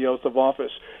took the oath of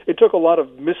office. It took a lot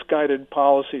of misguided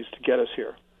policies to get us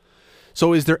here.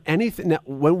 So is there anything, now,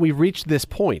 when we reach this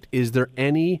point, is there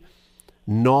any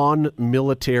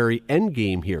non-military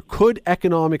endgame here? Could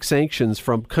economic sanctions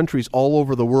from countries all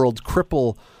over the world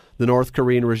cripple the North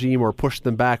Korean regime or push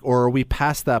them back, or are we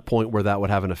past that point where that would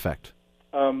have an effect?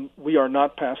 We are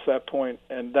not past that point,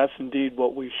 and that's indeed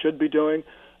what we should be doing.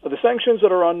 The sanctions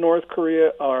that are on North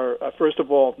Korea are, first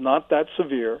of all, not that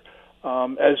severe.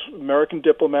 As American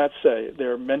diplomats say,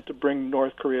 they're meant to bring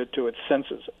North Korea to its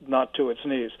senses, not to its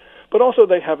knees. But also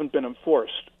they haven't been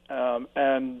enforced.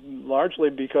 And largely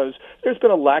because there's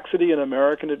been a laxity in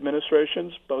American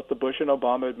administrations, both the Bush and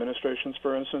Obama administrations,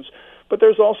 for instance, but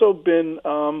there's also been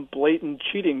blatant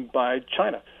cheating by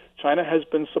China. China has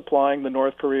been supplying the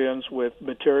North Koreans with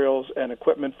materials and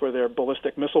equipment for their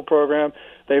ballistic missile program.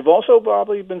 They've also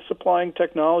probably been supplying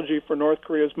technology for North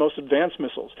Korea's most advanced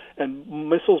missiles, and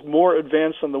missiles more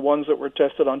advanced than the ones that were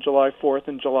tested on July 4th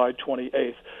and July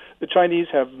 28th. The Chinese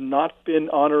have not been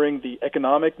honoring the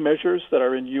economic measures that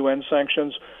are in UN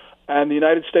sanctions, and the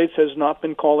United States has not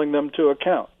been calling them to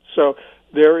account. So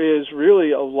there is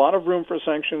really a lot of room for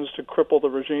sanctions to cripple the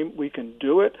regime. We can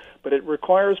do it, but it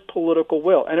requires political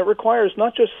will. And it requires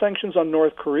not just sanctions on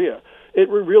North Korea. It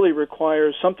really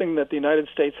requires something that the United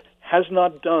States has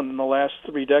not done in the last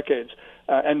 3 decades.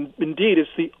 And indeed, it's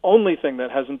the only thing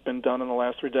that hasn't been done in the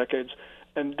last 3 decades,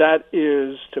 and that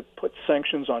is to put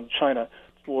sanctions on China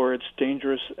for its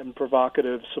dangerous and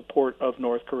provocative support of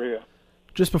North Korea.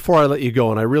 Just before I let you go,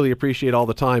 and I really appreciate all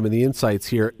the time and the insights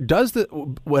here,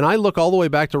 when I look all the way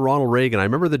back to Ronald Reagan, I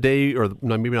remember the day, or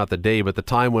maybe not the day, but the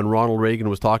time when Ronald Reagan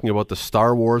was talking about the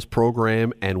Star Wars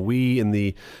program, and we in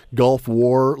the Gulf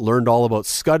War learned all about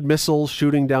Scud missiles,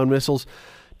 shooting down missiles.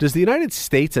 Does the United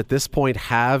States at this point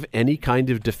have any kind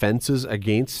of defenses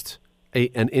against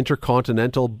an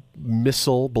intercontinental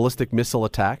ballistic missile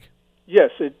attack?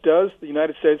 Yes, it does. The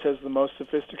United States has the most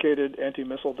sophisticated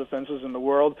anti-missile defenses in the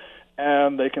world,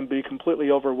 and they can be completely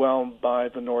overwhelmed by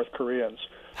the North Koreans.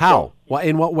 How?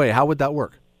 In what way? How would that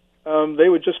work? They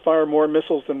would just fire more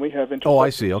missiles than we have interceptors. Oh, I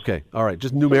see. Okay. All right.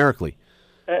 Just numerically.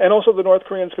 And also the North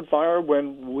Koreans could fire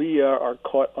when we are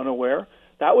caught unaware.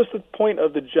 That was the point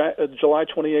of the July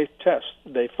 28th test.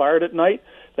 They fired at night.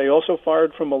 They also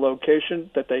fired from a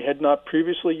location that they had not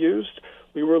previously used.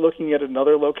 We were looking at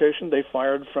another location. They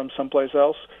fired from someplace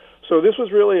else. So this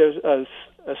was really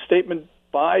a statement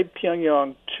by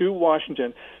Pyongyang to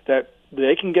Washington that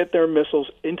they can get their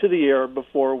missiles into the air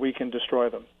before we can destroy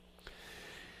them.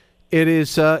 It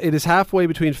is halfway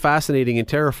between fascinating and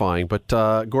terrifying, but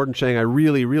Gordon Chang, I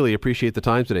really, really appreciate the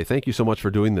time today. Thank you so much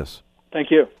for doing this. Thank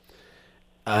you.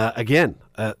 I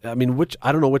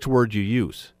don't know which word you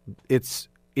use.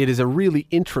 It is a really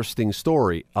interesting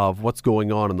story of what's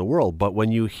going on in the world, but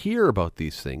when you hear about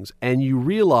these things and you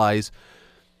realize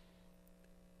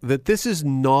that this is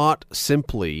not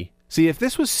simply... See, if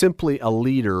this was simply a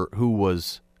leader who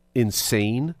was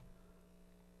insane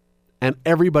and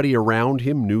everybody around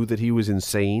him knew that he was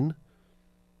insane,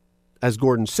 as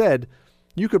Gordon said,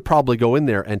 you could probably go in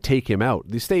there and take him out.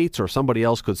 The states or somebody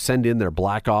else could send in their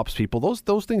black ops people.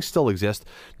 Those things still exist.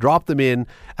 Drop them in,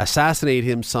 assassinate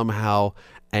him somehow,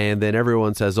 and then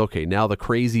everyone says, okay, now the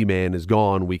crazy man is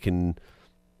gone. We can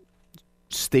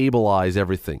stabilize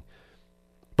everything.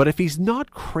 But if he's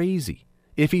not crazy,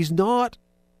 if he's not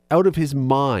out of his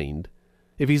mind,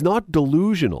 if he's not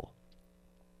delusional,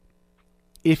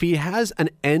 if he has an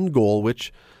end goal,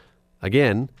 which,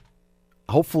 again,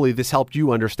 hopefully this helped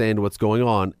you understand what's going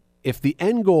on. if the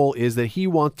end goal is that he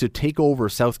wants to take over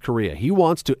South Korea, he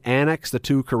wants to annex the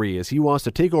two Koreas, he wants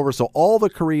to take over so all the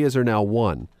Koreas are now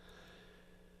one.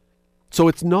 So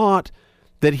it's not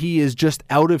that he is just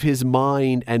out of his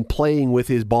mind and playing with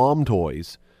his bomb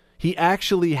toys. He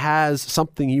actually has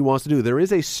something he wants to do. There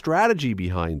is a strategy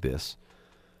behind this.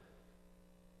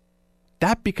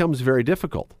 That becomes very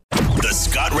difficult. The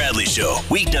Scott Radley Show,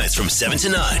 weeknights from 7 to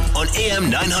 9 on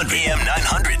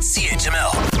AM900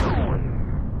 CHML.